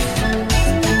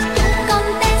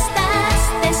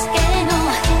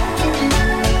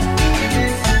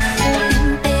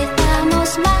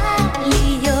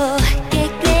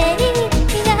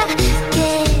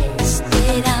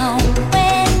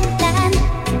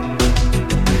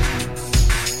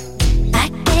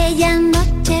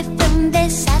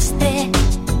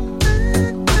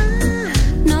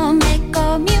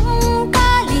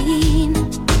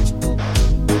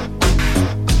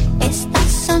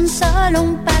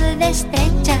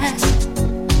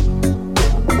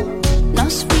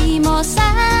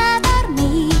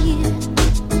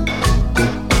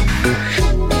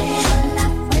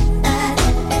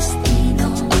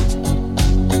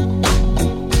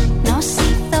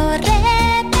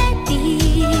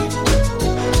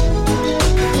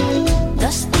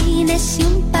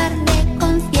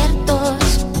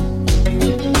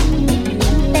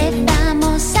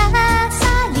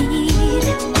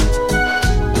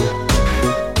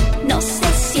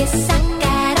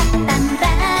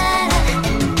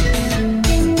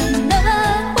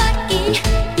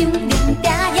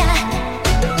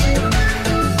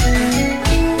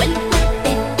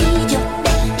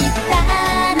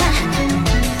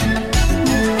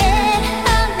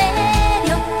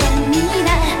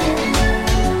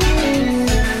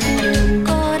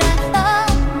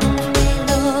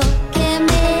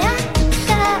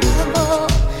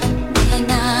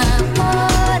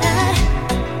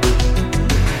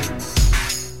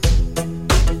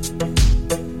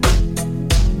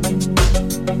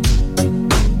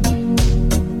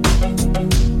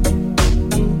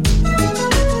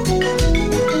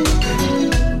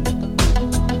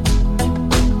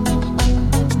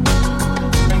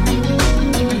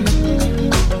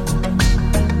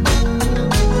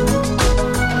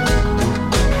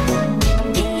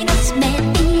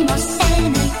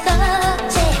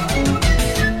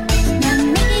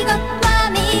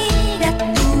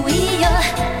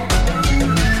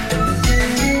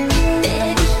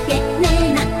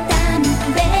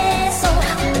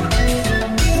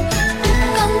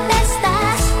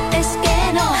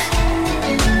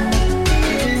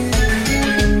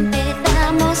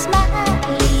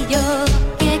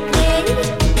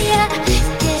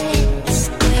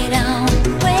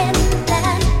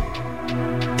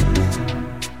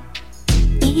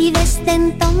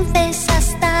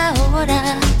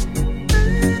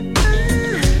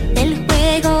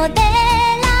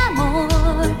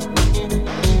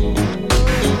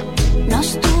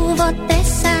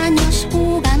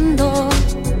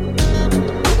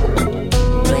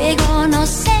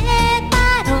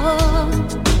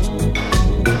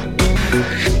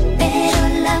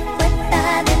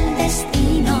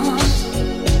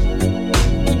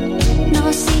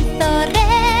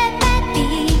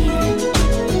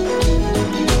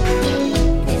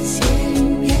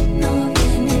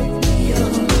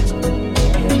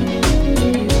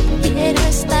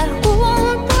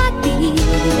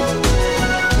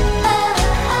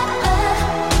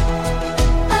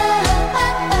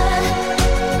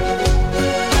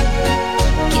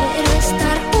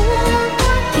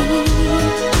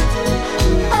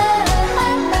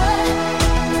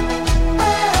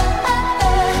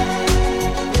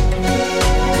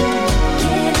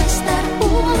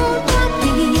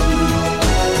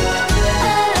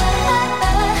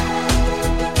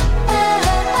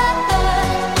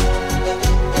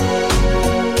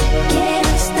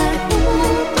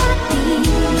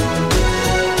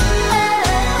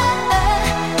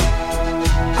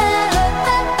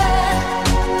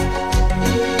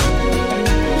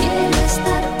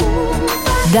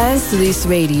 Dance to This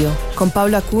Radio con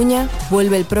Pablo Acuña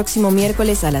vuelve el próximo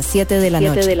miércoles a las 7 de la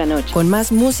noche. Con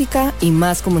más música y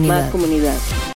más comunidad.